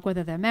people, like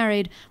whether they're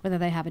married, whether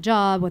they have a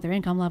job, what their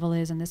income level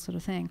is, and this sort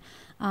of thing.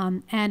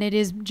 And it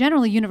is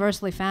generally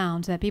universally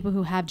found that people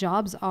who have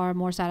jobs are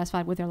more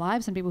satisfied with their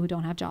lives than people who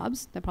don't have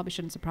jobs. That probably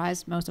shouldn't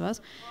surprise most of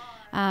us.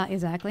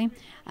 Exactly.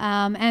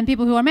 And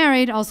people who are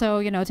married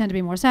also, tend to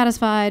be more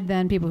satisfied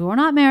than people who are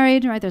not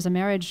married, right? There's a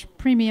marriage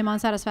premium on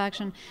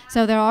satisfaction.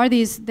 So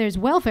there's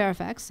welfare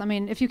effects. I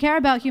mean, if you care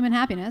about human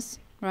happiness,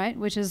 right,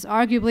 which is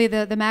arguably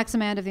the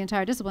maximand of the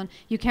entire discipline,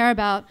 you care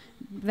about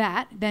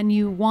that, then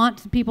you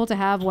want people to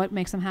have what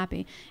makes them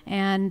happy.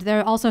 And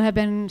there also have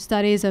been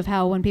studies of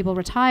how when people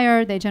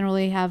retire, they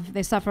generally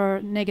suffer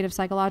negative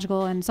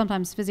psychological and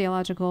sometimes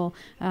physiological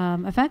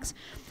effects.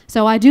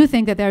 So I do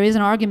think that there is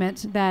an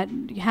argument that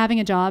having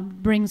a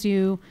job brings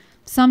you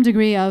some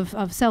degree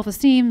of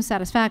self-esteem,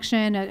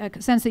 satisfaction,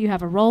 a sense that you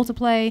have a role to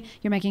play,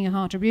 you're making a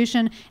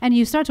contribution, and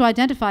you start to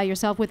identify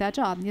yourself with that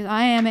job.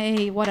 I am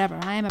a whatever,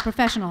 I am a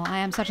professional, I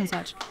am such and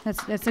such.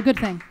 That's a good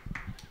thing.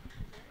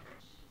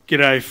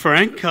 G'day,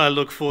 Frank. I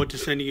look forward to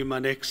sending you my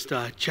next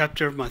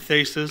chapter of my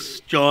thesis.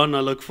 John, I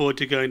look forward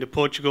to going to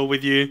Portugal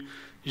with you.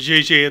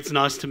 Gigi, it's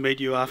nice to meet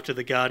you after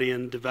the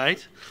Guardian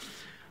debate.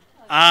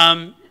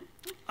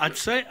 I'd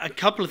say a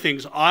couple of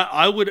things.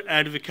 I would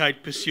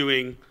advocate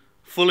pursuing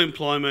full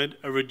employment,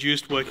 a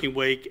reduced working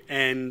week,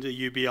 and a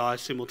UBI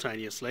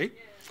simultaneously.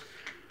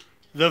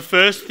 The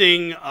first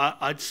thing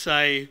I'd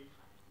say,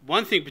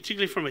 one thing,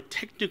 particularly from a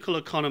technical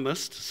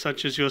economist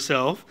such as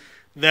yourself,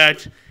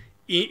 that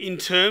in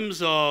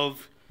terms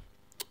of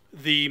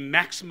the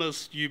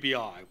maximalist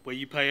UBI, where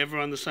you pay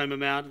everyone the same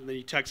amount and then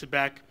you tax it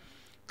back,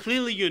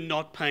 clearly you're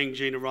not paying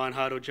Gina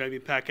Reinhardt or Jamie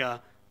Packer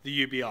the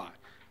UBI,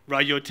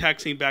 right? You're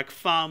taxing back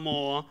far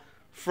more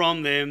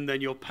from them than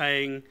you're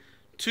paying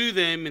to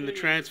them in the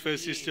transfer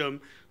system.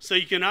 So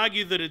you can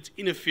argue that it's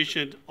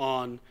inefficient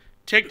on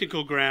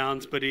technical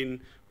grounds, but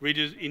in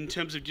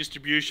terms of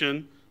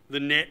distribution, the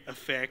net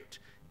effect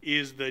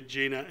is that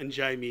Gina and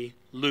Jamie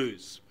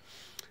lose.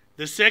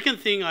 The second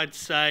thing I'd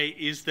say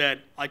is that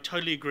I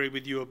totally agree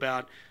with you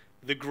about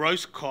the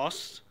gross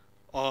cost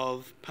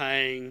of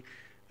paying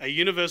a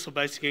universal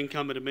basic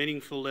income at a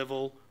meaningful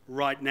level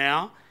right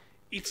now.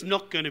 It's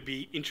not going to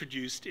be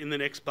introduced in the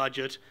next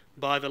budget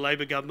by the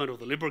Labor government or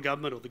the Liberal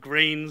government or the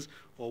Greens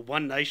or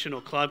One Nation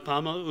or Clive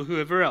Palmer or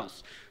whoever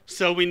else.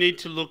 So we need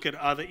to look at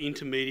other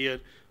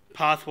intermediate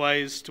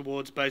pathways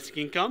towards basic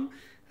income,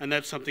 and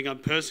that's something I'm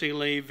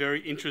personally very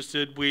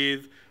interested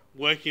with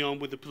working on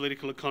with a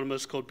political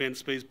economist called Ben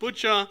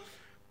Spies-Butcher,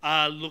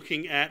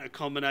 looking at a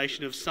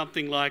combination of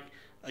something like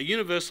a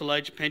universal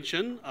age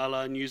pension a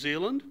la New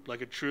Zealand,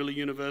 like a truly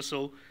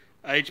universal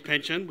age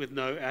pension with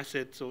no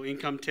assets or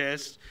income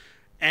test,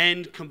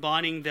 and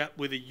combining that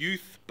with a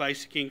youth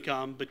basic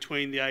income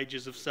between the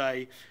ages of,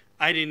 say,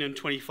 18 and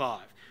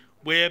 25,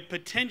 where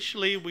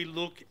potentially we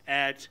look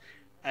at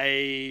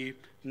a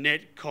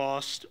net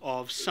cost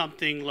of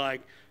something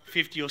like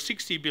 $50 or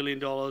 $60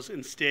 billion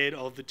instead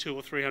of the $200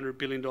 or $300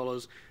 billion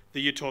that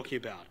you're talking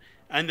about.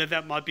 And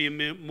that might be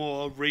a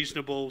more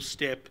reasonable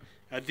step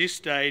at this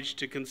stage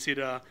to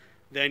consider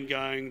than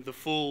going the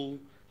full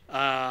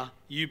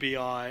UBI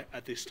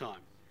at this time.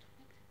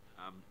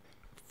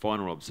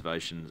 Final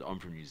observations. I'm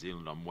from New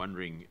Zealand. I'm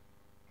wondering,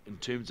 in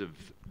terms of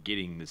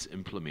getting this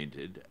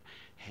implemented,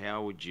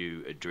 how would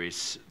you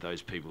address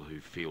those people who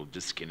feel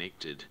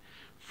disconnected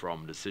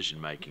from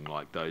decision making,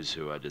 like those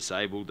who are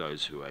disabled,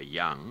 those who are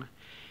young,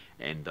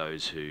 and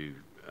those who,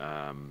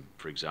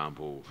 for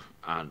example,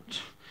 aren't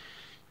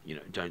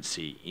don't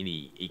see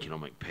any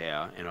economic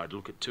power. And I'd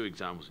look at two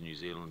examples in New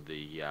Zealand: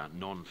 the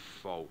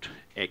non-fault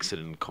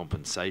accident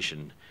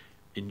compensation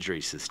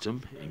injury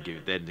system, and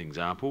give that an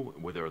example,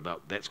 whether or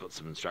not that's got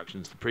some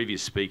instructions. The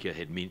previous speaker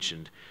had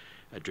mentioned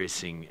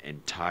addressing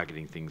and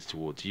targeting things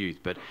towards youth,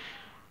 but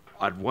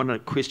I'd want a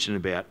question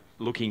about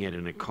looking at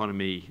an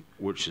economy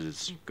which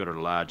has got a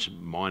large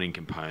mining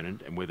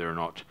component, and whether or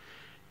not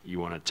you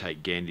want to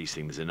take Gandhi's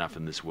thing, there's enough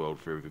in this world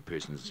for every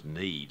person's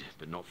need,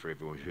 but not for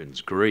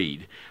everyone's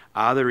greed.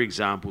 Are there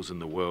examples in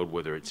the world,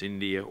 whether it's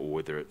India or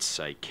whether it's,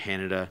 say,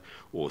 Canada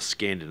or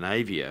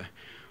Scandinavia,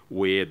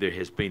 where there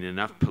has been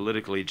enough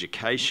political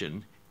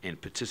education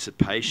and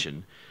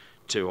participation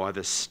to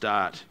either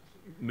start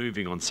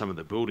moving on some of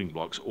the building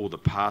blocks or the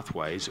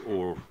pathways,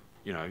 or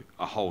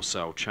a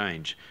wholesale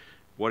change?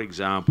 What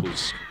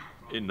examples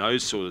in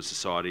those sort of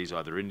societies,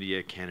 either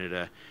India,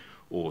 Canada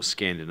or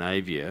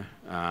Scandinavia,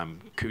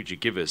 could you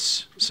give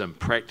us some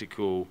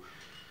practical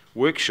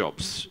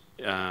workshops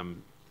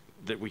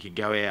that we could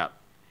go out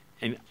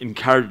and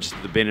encourage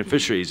the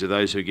beneficiaries of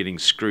those who are getting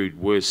screwed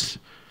worse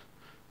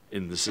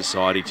in the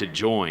society to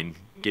join,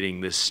 getting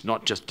this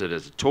not just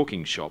as a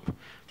talking shop,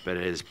 but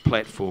as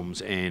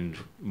platforms and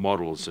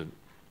models of,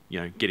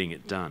 getting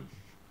it done?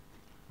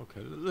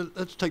 Okay,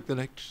 let's take the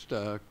next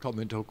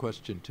comment or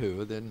question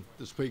too, and then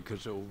the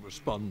speakers will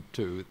respond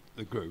to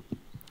the group.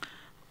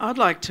 I'd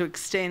like to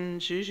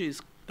extend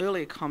Gigi's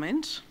earlier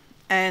comment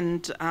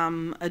and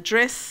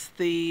address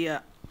the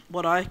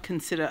what I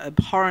consider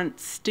abhorrent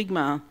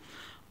stigma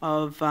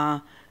of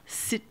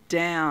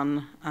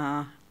sit-down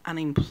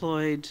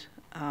unemployed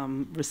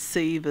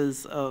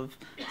receivers of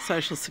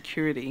social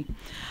security.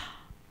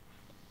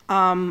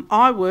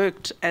 I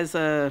worked as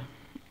a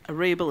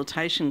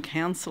rehabilitation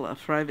counsellor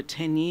for over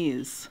 10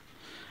 years,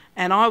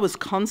 and I was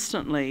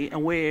constantly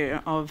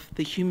aware of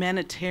the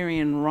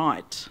humanitarian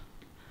right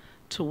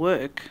to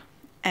work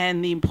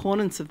and the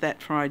importance of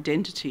that for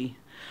identity.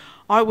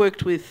 I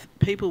worked with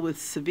people with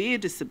severe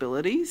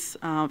disabilities,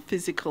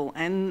 physical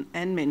and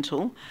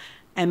mental,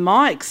 and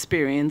my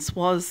experience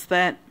was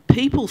that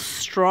people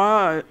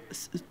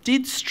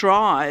did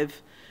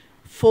strive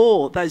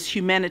for those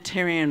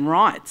humanitarian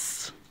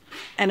rights,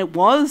 and it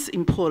was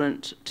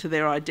important to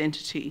their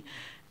identity.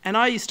 And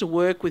I used to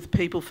work with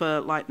people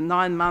for like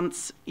 9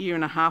 months, year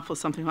and a half or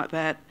something like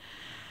that,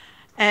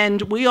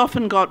 and we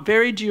often got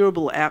very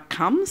durable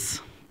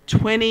outcomes,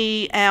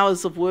 20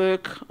 hours of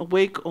work a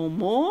week or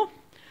more,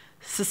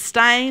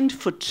 sustained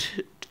for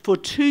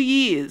 2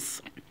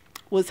 years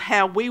was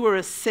how we were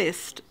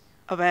assessed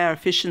of our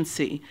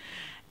efficiency.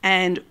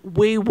 And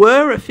we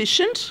were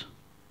efficient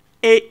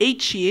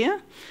each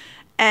year,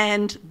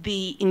 and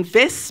the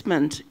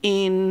investment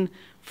in,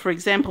 for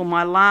example,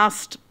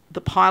 the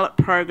pilot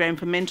program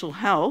for mental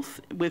health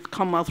with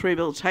Commonwealth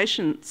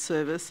Rehabilitation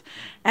Service,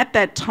 at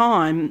that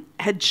time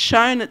had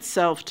shown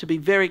itself to be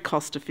very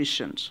cost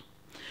efficient,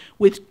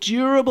 with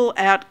durable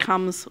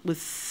outcomes,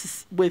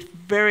 with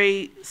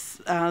very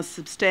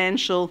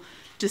substantial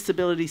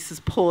disability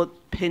support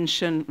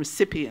pension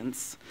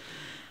recipients.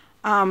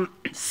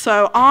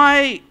 So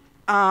I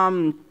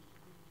am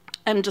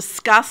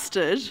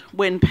disgusted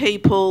when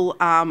people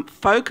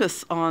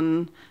focus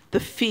on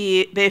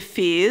their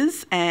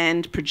fears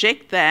and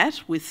project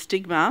that with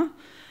stigma,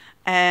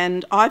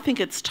 and I think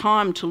it's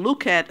time to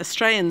look at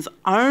Australians'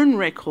 own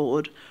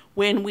record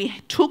when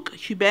we took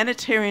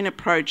humanitarian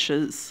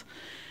approaches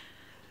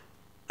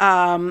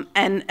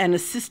and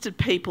assisted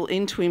people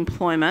into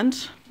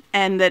employment,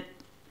 and that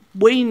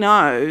we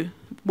know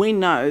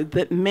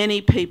that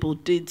many people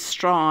did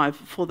strive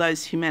for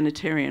those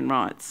humanitarian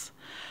rights.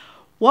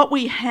 What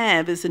we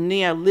have is a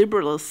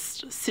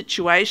neoliberalist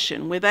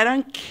situation where they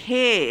don't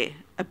care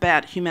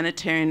about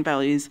humanitarian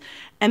values,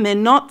 and they're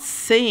not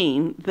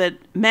seeing that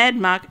Mad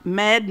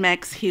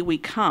Max, here we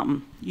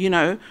come.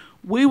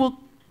 We will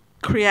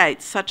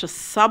create such a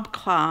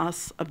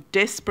subclass of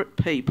desperate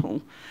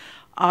people.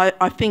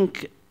 I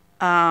think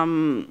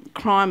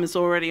crime is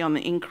already on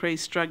the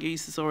increase, drug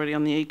use is already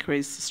on the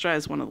increase.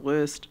 Australia's one of the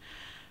worst.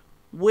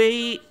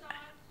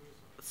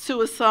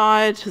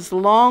 Suicide has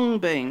long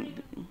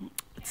been,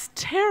 it's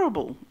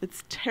terrible,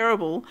 it's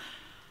terrible.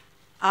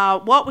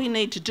 What we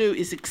need to do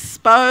is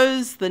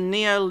expose the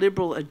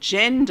neoliberal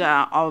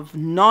agenda of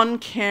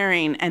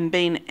non-caring and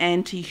being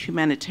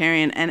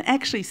anti-humanitarian, and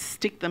actually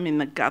stick them in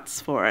the guts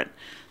for it.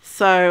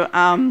 So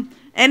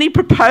any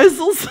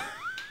proposals?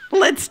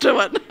 Let's do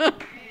it.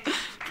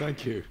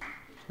 Thank you.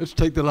 Let's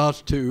take the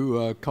last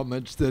two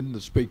comments, then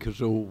the speakers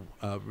will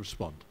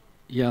respond.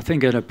 Yeah, I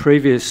think at a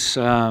previous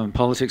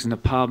Politics in the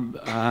Pub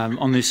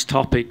on this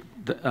topic,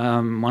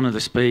 one of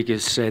the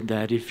speakers said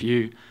that if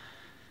you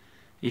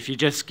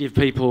just give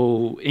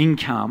people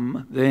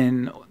income,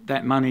 then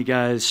that money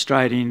goes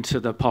straight into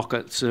the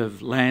pockets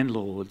of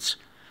landlords.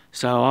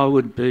 So I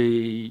would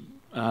be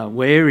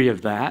wary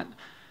of that.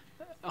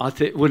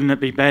 Wouldn't it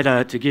be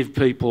better to give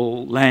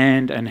people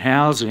land and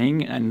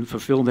housing and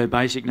fulfil their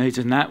basic needs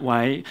in that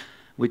way,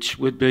 which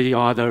would be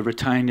either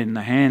retained in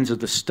the hands of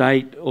the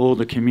state or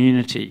the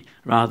community,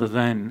 rather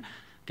than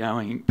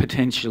going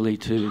potentially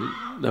to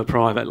the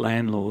private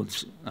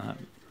landlords. Very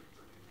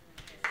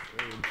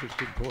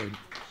interesting point.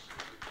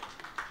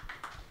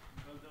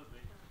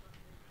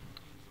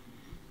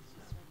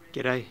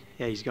 G'day,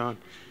 how he's going?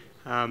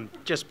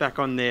 Just back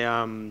on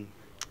the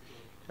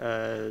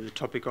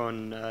topic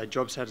on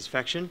job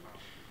satisfaction.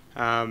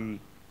 I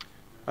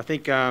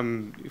think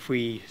if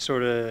we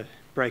sort of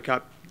break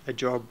up a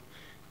job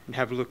and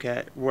have a look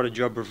at what a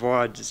job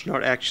provides, it's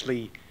not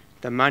actually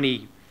the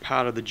money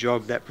part of the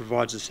job that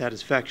provides the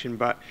satisfaction,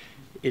 but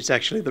it's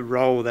actually the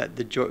role that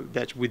the job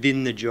that's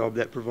within the job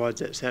that provides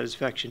that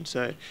satisfaction.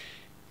 So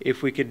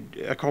if we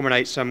could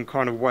accommodate some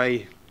kind of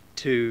way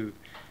to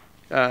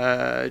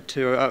provide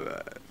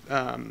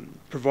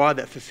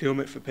that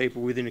fulfilment for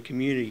people within a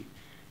community,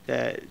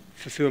 that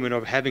fulfilment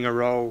of having a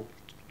role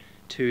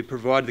to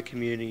provide the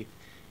community,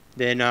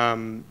 then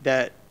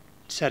that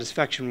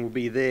satisfaction will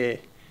be there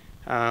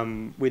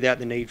without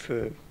the need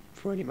for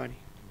any money.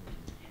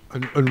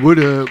 And would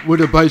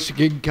a basic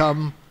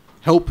income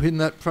help in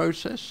that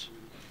process?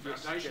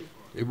 Yes.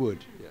 It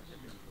would. Yes.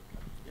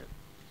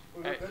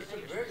 Well, that's a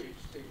very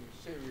interesting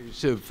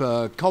series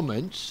of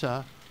comments.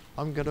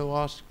 I'm going to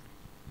ask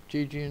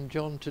Gigi and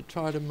John to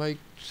try to make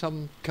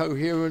some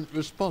coherent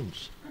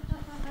response.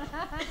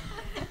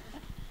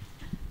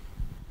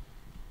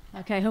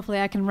 Okay, hopefully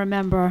I can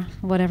remember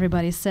what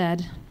everybody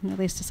said, at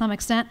least to some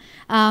extent.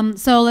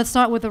 So let's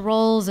start with the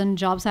roles and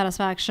job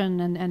satisfaction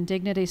and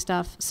dignity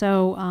stuff.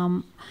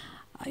 So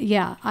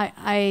yeah,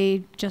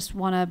 I just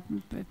want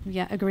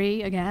to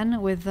agree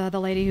again with the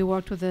lady who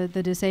worked with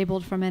the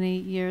disabled for many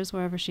years,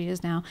 wherever she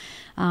is now,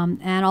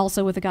 and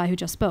also with the guy who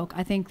just spoke.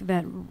 I think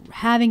that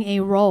having a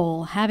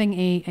role, having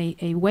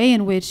a way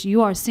in which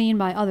you are seen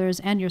by others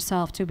and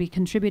yourself to be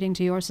contributing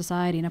to your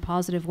society in a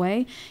positive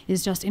way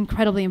is just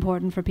incredibly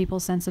important for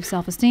people's sense of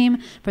self-esteem,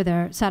 for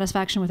their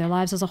satisfaction with their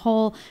lives as a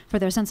whole, for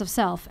their sense of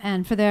self,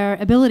 and for their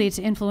ability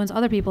to influence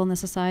other people in the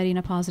society in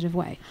a positive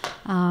way.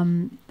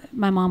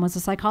 My mom was a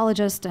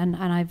psychologist, and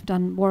I've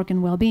done work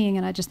in well-being,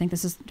 and I just think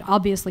this is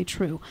obviously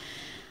true.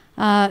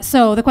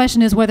 So the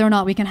question is whether or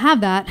not we can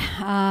have that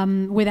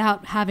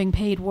without having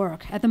paid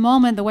work. At the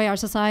moment, the way our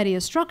society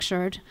is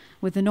structured,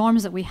 with the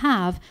norms that we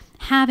have,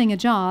 having a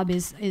job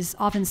is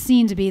often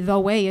seen to be the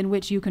way in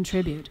which you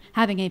contribute.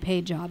 Having a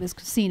paid job is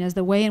seen as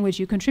the way in which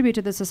you contribute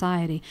to the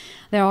society.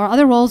 There are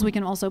other roles we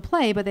can also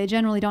play, but they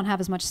generally don't have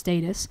as much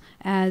status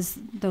as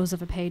those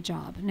of a paid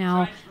job.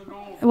 Now,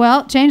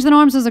 well, change the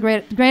norms is a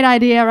great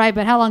idea, right?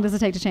 But how long does it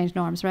take to change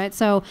norms, right?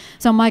 So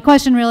my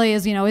question really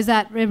is, is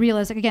that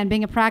realistic? Again,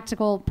 being a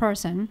practical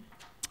person,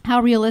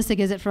 how realistic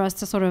is it for us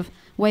to sort of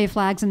wave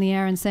flags in the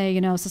air and say,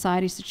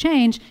 society should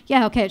change?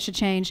 Yeah, okay, it should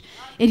change.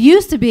 It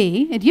used to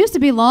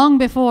be long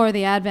before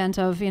the advent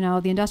of, the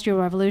Industrial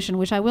Revolution,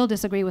 which I will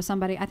disagree with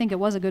somebody. I think it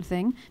was a good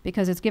thing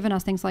because it's given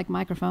us things like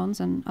microphones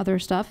and other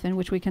stuff in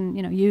which we can,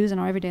 use in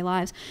our everyday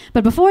lives.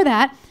 But before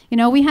that,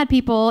 we had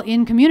people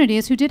in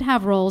communities who did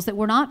have roles that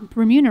were not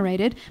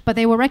remunerated, but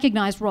they were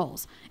recognized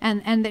roles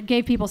and that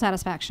gave people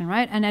satisfaction,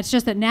 right? And it's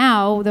just that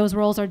now those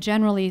roles are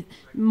generally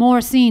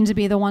more seen to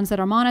be the ones that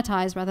are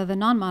monetized rather than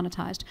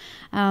non-monetized.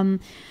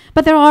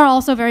 But there are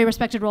also very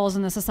respected roles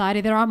in the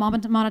society that are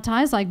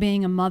monetized, like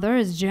being a mother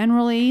is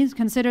generally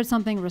considered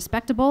something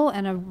respectable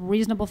and a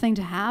reasonable thing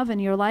to have in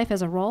your life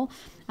as a role.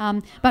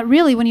 But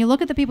really, when you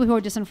look at the people who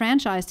are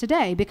disenfranchised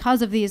today,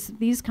 because of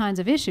these kinds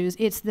of issues,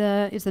 it's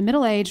the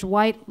middle-aged,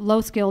 white,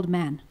 low-skilled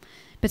men,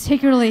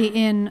 particularly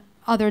in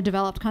other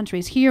developed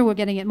countries. Here, we're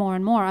getting it more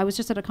and more. I was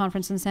just at a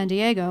conference in San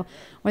Diego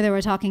where they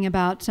were talking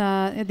about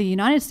the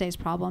United States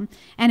problem,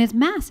 and it's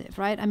massive,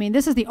 right? I mean,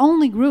 this is the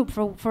only group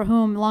for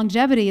whom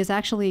longevity is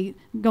actually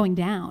going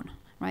down,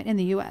 right, in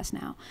the U.S.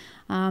 now.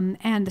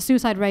 And the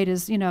suicide rate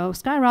is,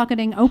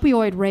 skyrocketing.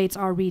 Opioid rates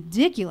are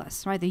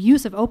ridiculous, right? The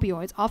use of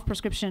opioids,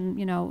 off-prescription,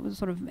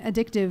 sort of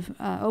addictive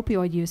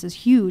opioid use is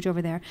huge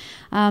over there.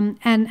 And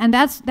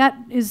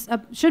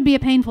that should be a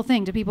painful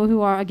thing to people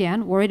who are,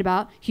 again, worried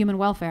about human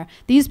welfare.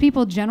 These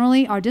people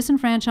generally are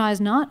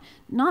disenfranchised not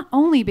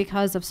only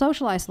because of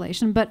social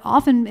isolation, but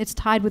often it's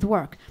tied with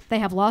work. They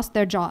have lost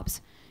their jobs.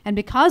 And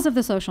because of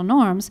the social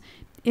norms,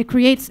 it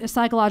creates a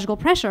psychological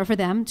pressure for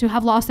them to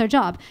have lost their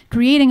job.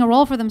 Creating a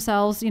role for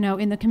themselves,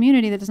 in the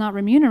community that is not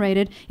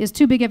remunerated is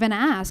too big of an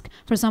ask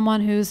for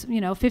someone who's,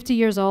 50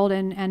 years old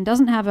and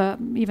doesn't have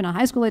even a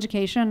high school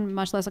education,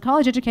 much less a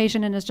college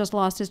education, and has just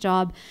lost his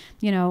job,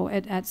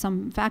 at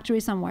some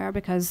factory somewhere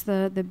because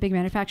the big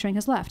manufacturing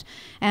has left.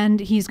 And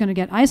he's going to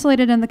get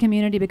isolated in the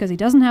community because he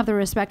doesn't have the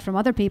respect from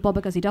other people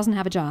because he doesn't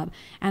have a job.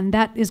 And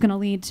that is going to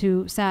lead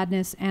to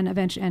sadness and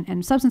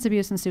and substance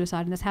abuse and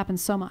suicide, and this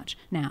happens so much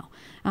now.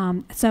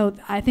 So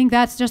I think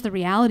that's just the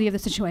reality of the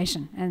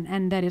situation,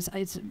 and that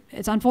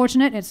it's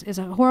unfortunate. It's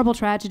a horrible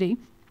tragedy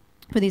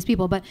for these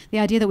people, but the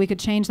idea that we could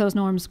change those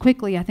norms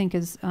quickly, I think,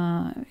 is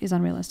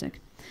unrealistic.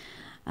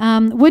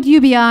 Would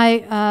UBI?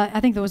 I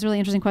think that was a really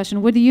interesting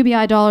question. Would the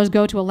UBI dollars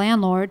go to a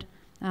landlord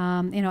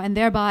And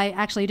thereby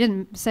actually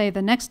didn't say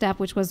the next step,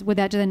 which was would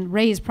that then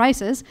raise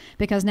prices,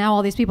 because now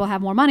all these people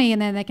have more money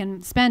and then they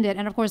can spend it.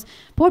 And of course,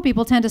 poor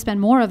people tend to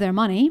spend more of their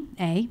money.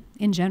 A,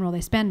 in general,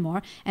 they spend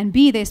more, and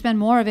B, they spend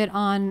more of it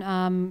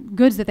on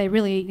goods that they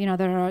really,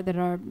 that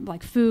are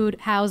like food,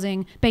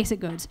 housing, basic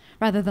goods,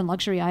 rather than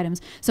luxury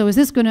items. So is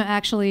this going to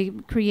actually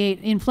create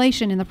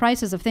inflation in the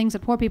prices of things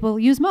that poor people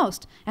use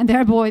most, and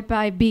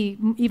thereby be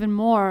even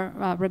more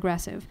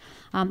regressive?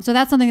 So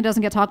that's something that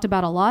doesn't get talked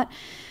about a lot.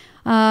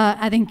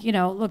 I think,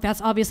 look,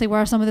 that's obviously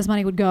where some of this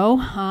money would go.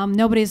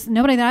 Nobody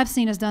that I've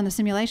seen has done the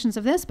simulations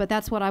of this, but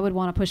that's what I would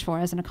want to push for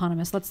as an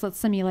economist. Let's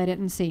simulate it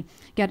and see.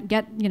 Get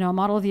a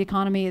model of the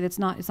economy that's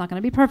it's not going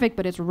to be perfect,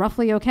 but it's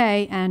roughly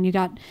okay. And you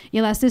got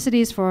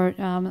elasticities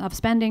of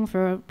spending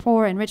for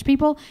poor and rich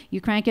people.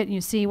 You crank it and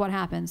you see what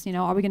happens.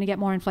 Are we going to get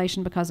more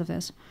inflation because of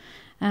this?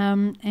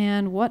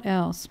 And what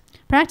else?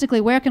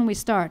 Practically, where can we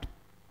start?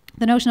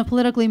 The notion of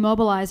politically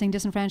mobilizing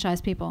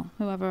disenfranchised people.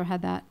 Whoever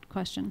had that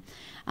question.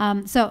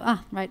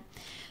 Right.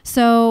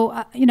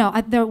 So,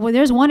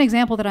 there's one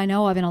example that I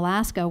know of in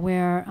Alaska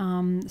where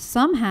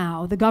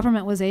somehow the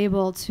government was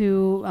able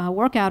to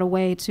work out a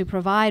way to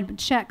provide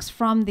checks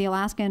from the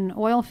Alaskan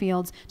oil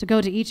fields to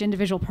go to each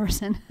individual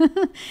person.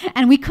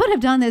 And we could have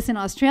done this in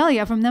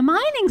Australia from the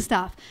mining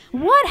stuff.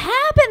 What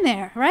happened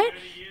there, right?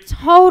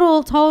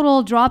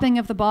 Total dropping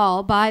of the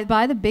ball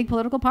by the big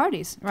political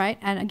parties, right?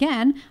 And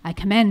again, I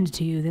commend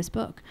to you this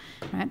book,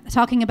 right?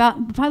 Talking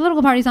about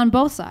political parties on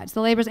both sides,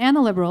 the Labours and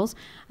the Liberals,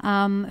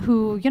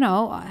 who,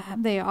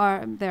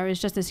 there is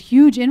just this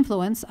huge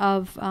influence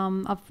of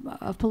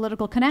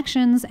political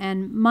connections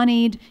and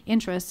moneyed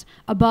interests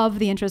above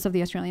the interests of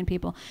the Australian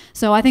people.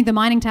 So I think the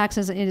mining tax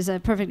is a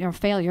perfect, or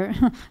failure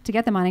to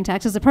get the mining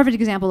tax is a perfect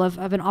example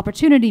of an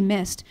opportunity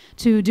missed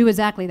to do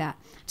exactly that.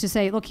 To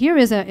say, look, here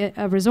is a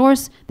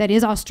resource that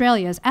is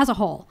Australia's as a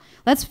whole.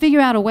 Let's figure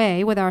out a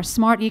way with our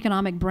smart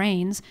economic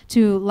brains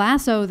to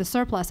lasso the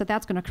surplus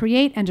that's going to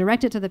create and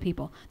direct it to the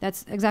people.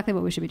 That's exactly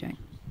what we should be doing.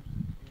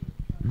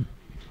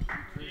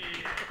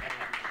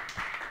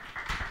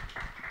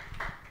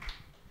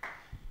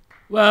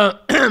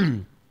 Well,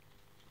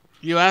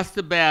 you asked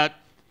about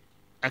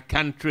a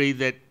country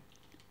that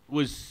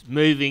was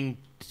moving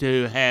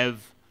to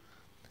have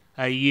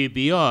a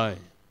UBI.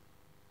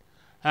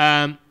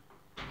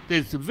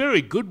 There's a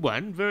very good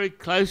one, very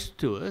close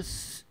to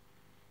us.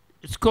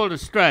 It's called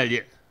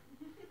Australia.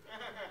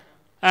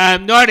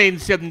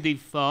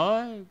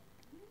 1975,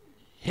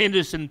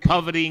 Henderson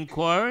Poverty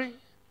Inquiry.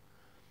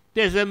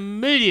 There's 1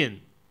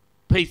 million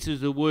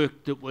pieces of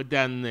work that were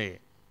done there.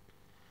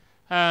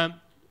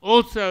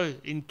 Also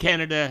in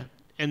Canada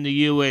and the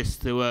US,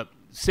 there were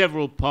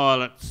several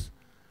pilots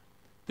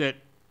that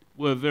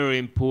were very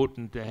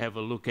important to have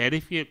a look at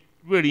if you're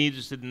really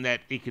interested in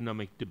that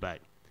economic debate.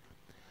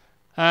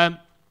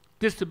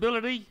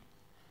 Disability,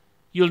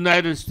 you'll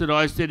notice that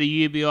I said a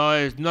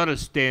UBI is not a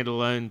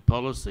standalone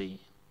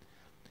policy.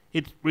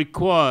 It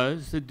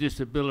requires a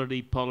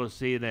disability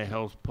policy and a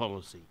health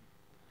policy.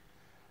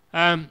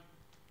 As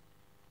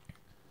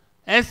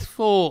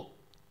for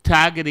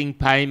targeting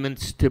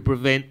payments to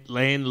prevent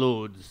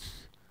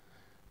landlords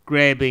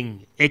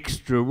grabbing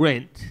extra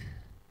rent,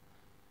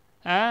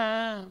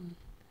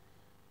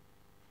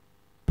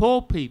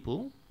 poor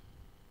people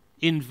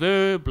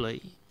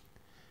invariably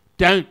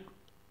don't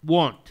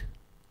want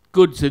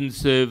goods and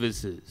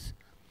services.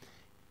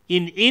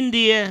 In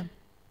India,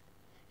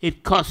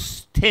 it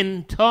costs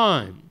 10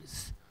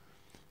 times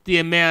the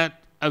amount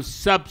of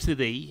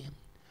subsidy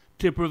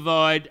to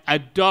provide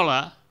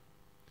 $1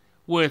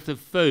 worth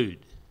of food.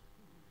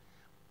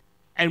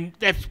 And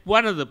that's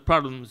one of the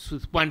problems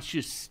with once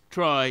you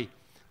try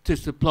to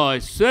supply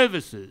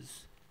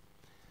services.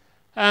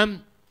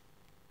 In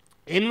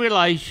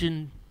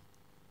relation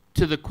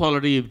to the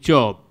quality of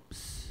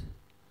jobs,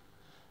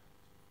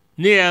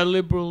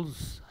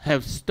 neoliberals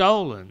have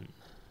stolen,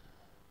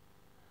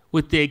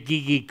 with their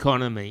gig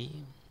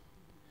economy,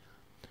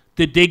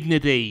 the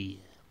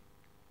dignity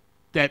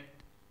that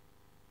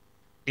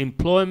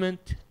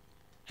employment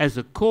as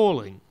a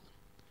calling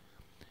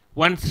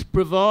once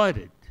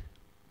provided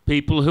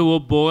people who were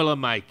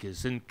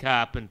boilermakers and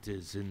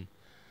carpenters and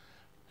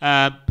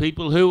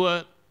people who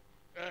were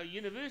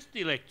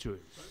university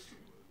lecturers,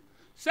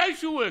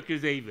 social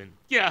workers even.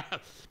 Yeah,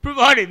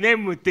 providing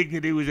them with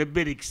dignity was a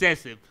bit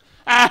excessive.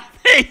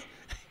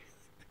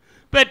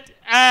 But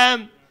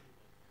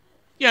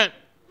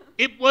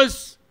it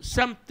was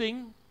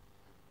something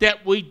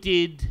that we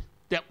did,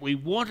 that we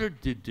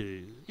wanted to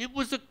do. It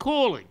was a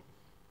calling.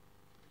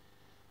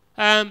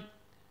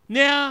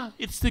 Now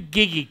it's the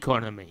gig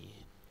economy,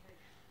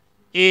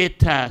 air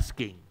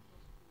tasking,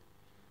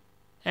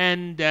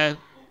 and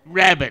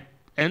rabbit,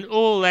 and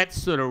all that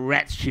sort of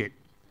rat shit.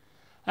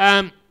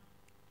 I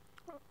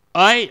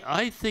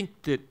think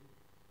that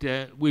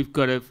we've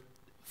got to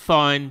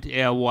find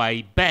our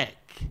way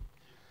back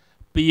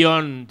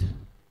beyond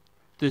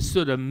the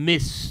sort of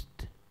mist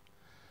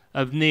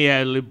of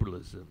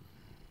neoliberalism.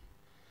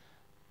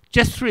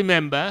 Just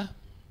remember,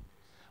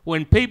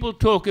 when people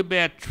talk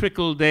about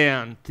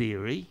trickle-down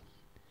theory,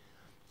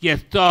 your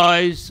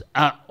thighs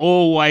are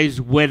always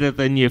wetter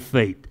than your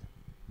feet.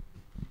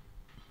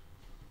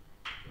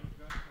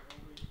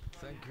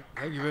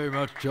 Thank you very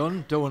much,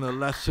 John. Don't want to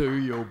lasso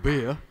your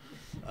beer.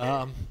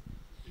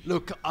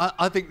 Look,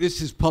 I think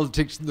this is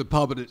politics in the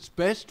pub at its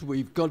best.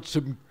 We've got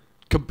some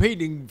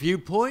competing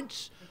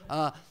viewpoints.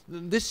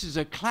 This is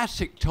a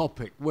classic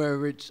topic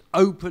where it's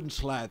open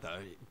slather,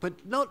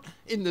 but not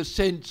in the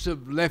sense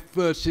of left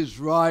versus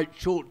right,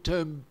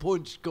 short-term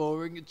point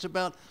scoring. It's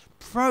about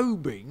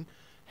probing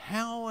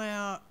how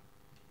our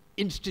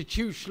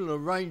institutional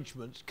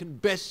arrangements can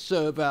best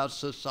serve our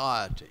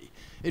society.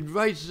 It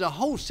raises a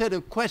whole set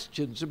of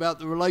questions about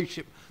the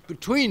relationship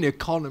between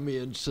economy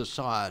and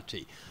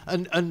society,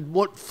 and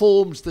what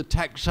forms the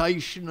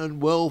taxation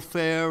and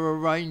welfare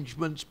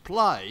arrangements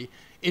play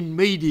in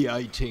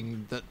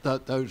mediating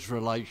those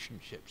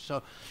relationships.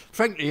 So,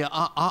 frankly,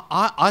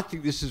 I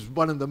think this is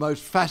one of the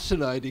most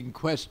fascinating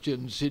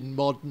questions in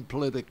modern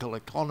political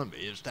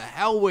economy as to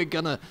how we're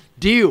going to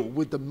deal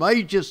with the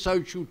major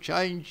social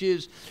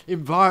changes,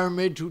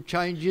 environmental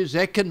changes,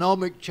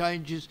 economic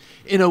changes,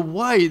 in a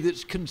way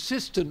that's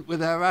consistent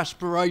with our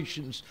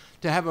aspirations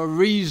to have a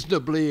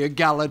reasonably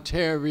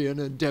egalitarian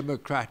and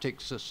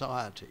democratic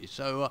society.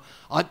 So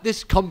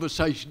this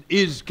conversation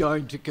is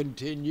going to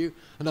continue,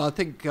 and I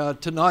think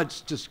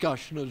tonight's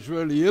discussion has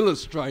really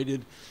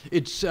illustrated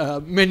its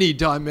many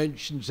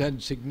dimensions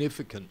and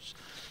significance.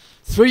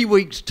 3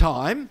 weeks'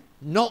 time,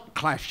 not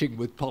clashing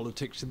with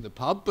politics in the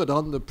pub, but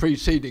on the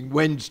preceding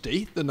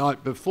Wednesday, the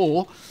night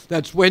before,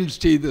 that's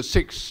Wednesday the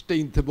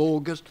 16th of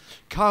August,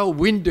 Kyle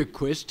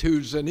Winderquist,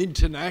 who's an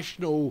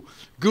international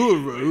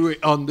guru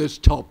on this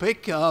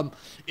topic,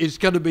 is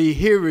going to be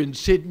here in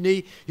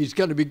Sydney. He's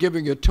going to be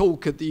giving a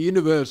talk at the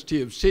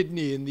University of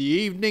Sydney in the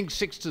evening,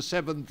 6 to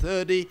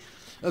 7:30,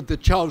 at the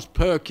Charles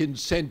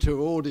Perkins Centre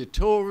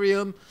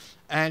Auditorium.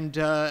 And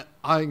I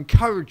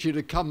encourage you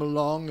to come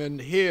along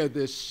and hear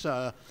this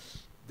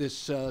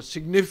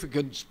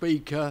significant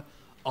speaker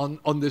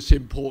on this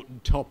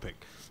important topic.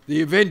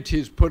 The event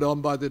is put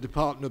on by the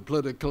Department of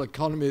Political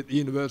Economy at the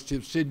University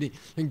of Sydney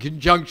in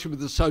conjunction with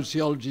the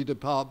Sociology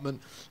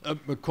Department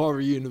at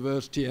Macquarie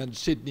University and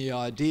Sydney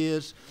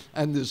Ideas,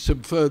 and there's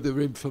some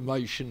further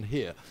information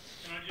here.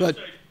 Can I just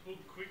say, book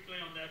quickly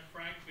on that,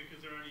 Frank,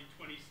 because there are only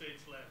 20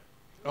 seats left.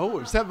 Oh,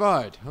 is that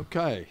right?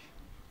 Okay.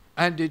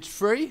 And it's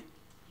free?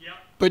 Yep.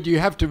 But you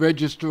have to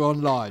register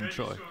online,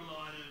 Troy. Register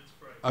online and it's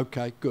free.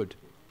 Okay, good.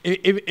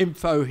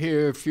 Info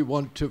here if you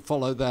want to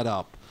follow that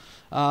up.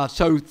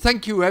 So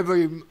thank you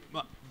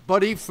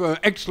everybody for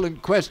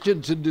excellent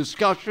questions and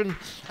discussion,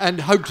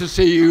 and hope to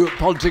see you at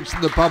Politics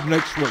in the Pub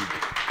next week.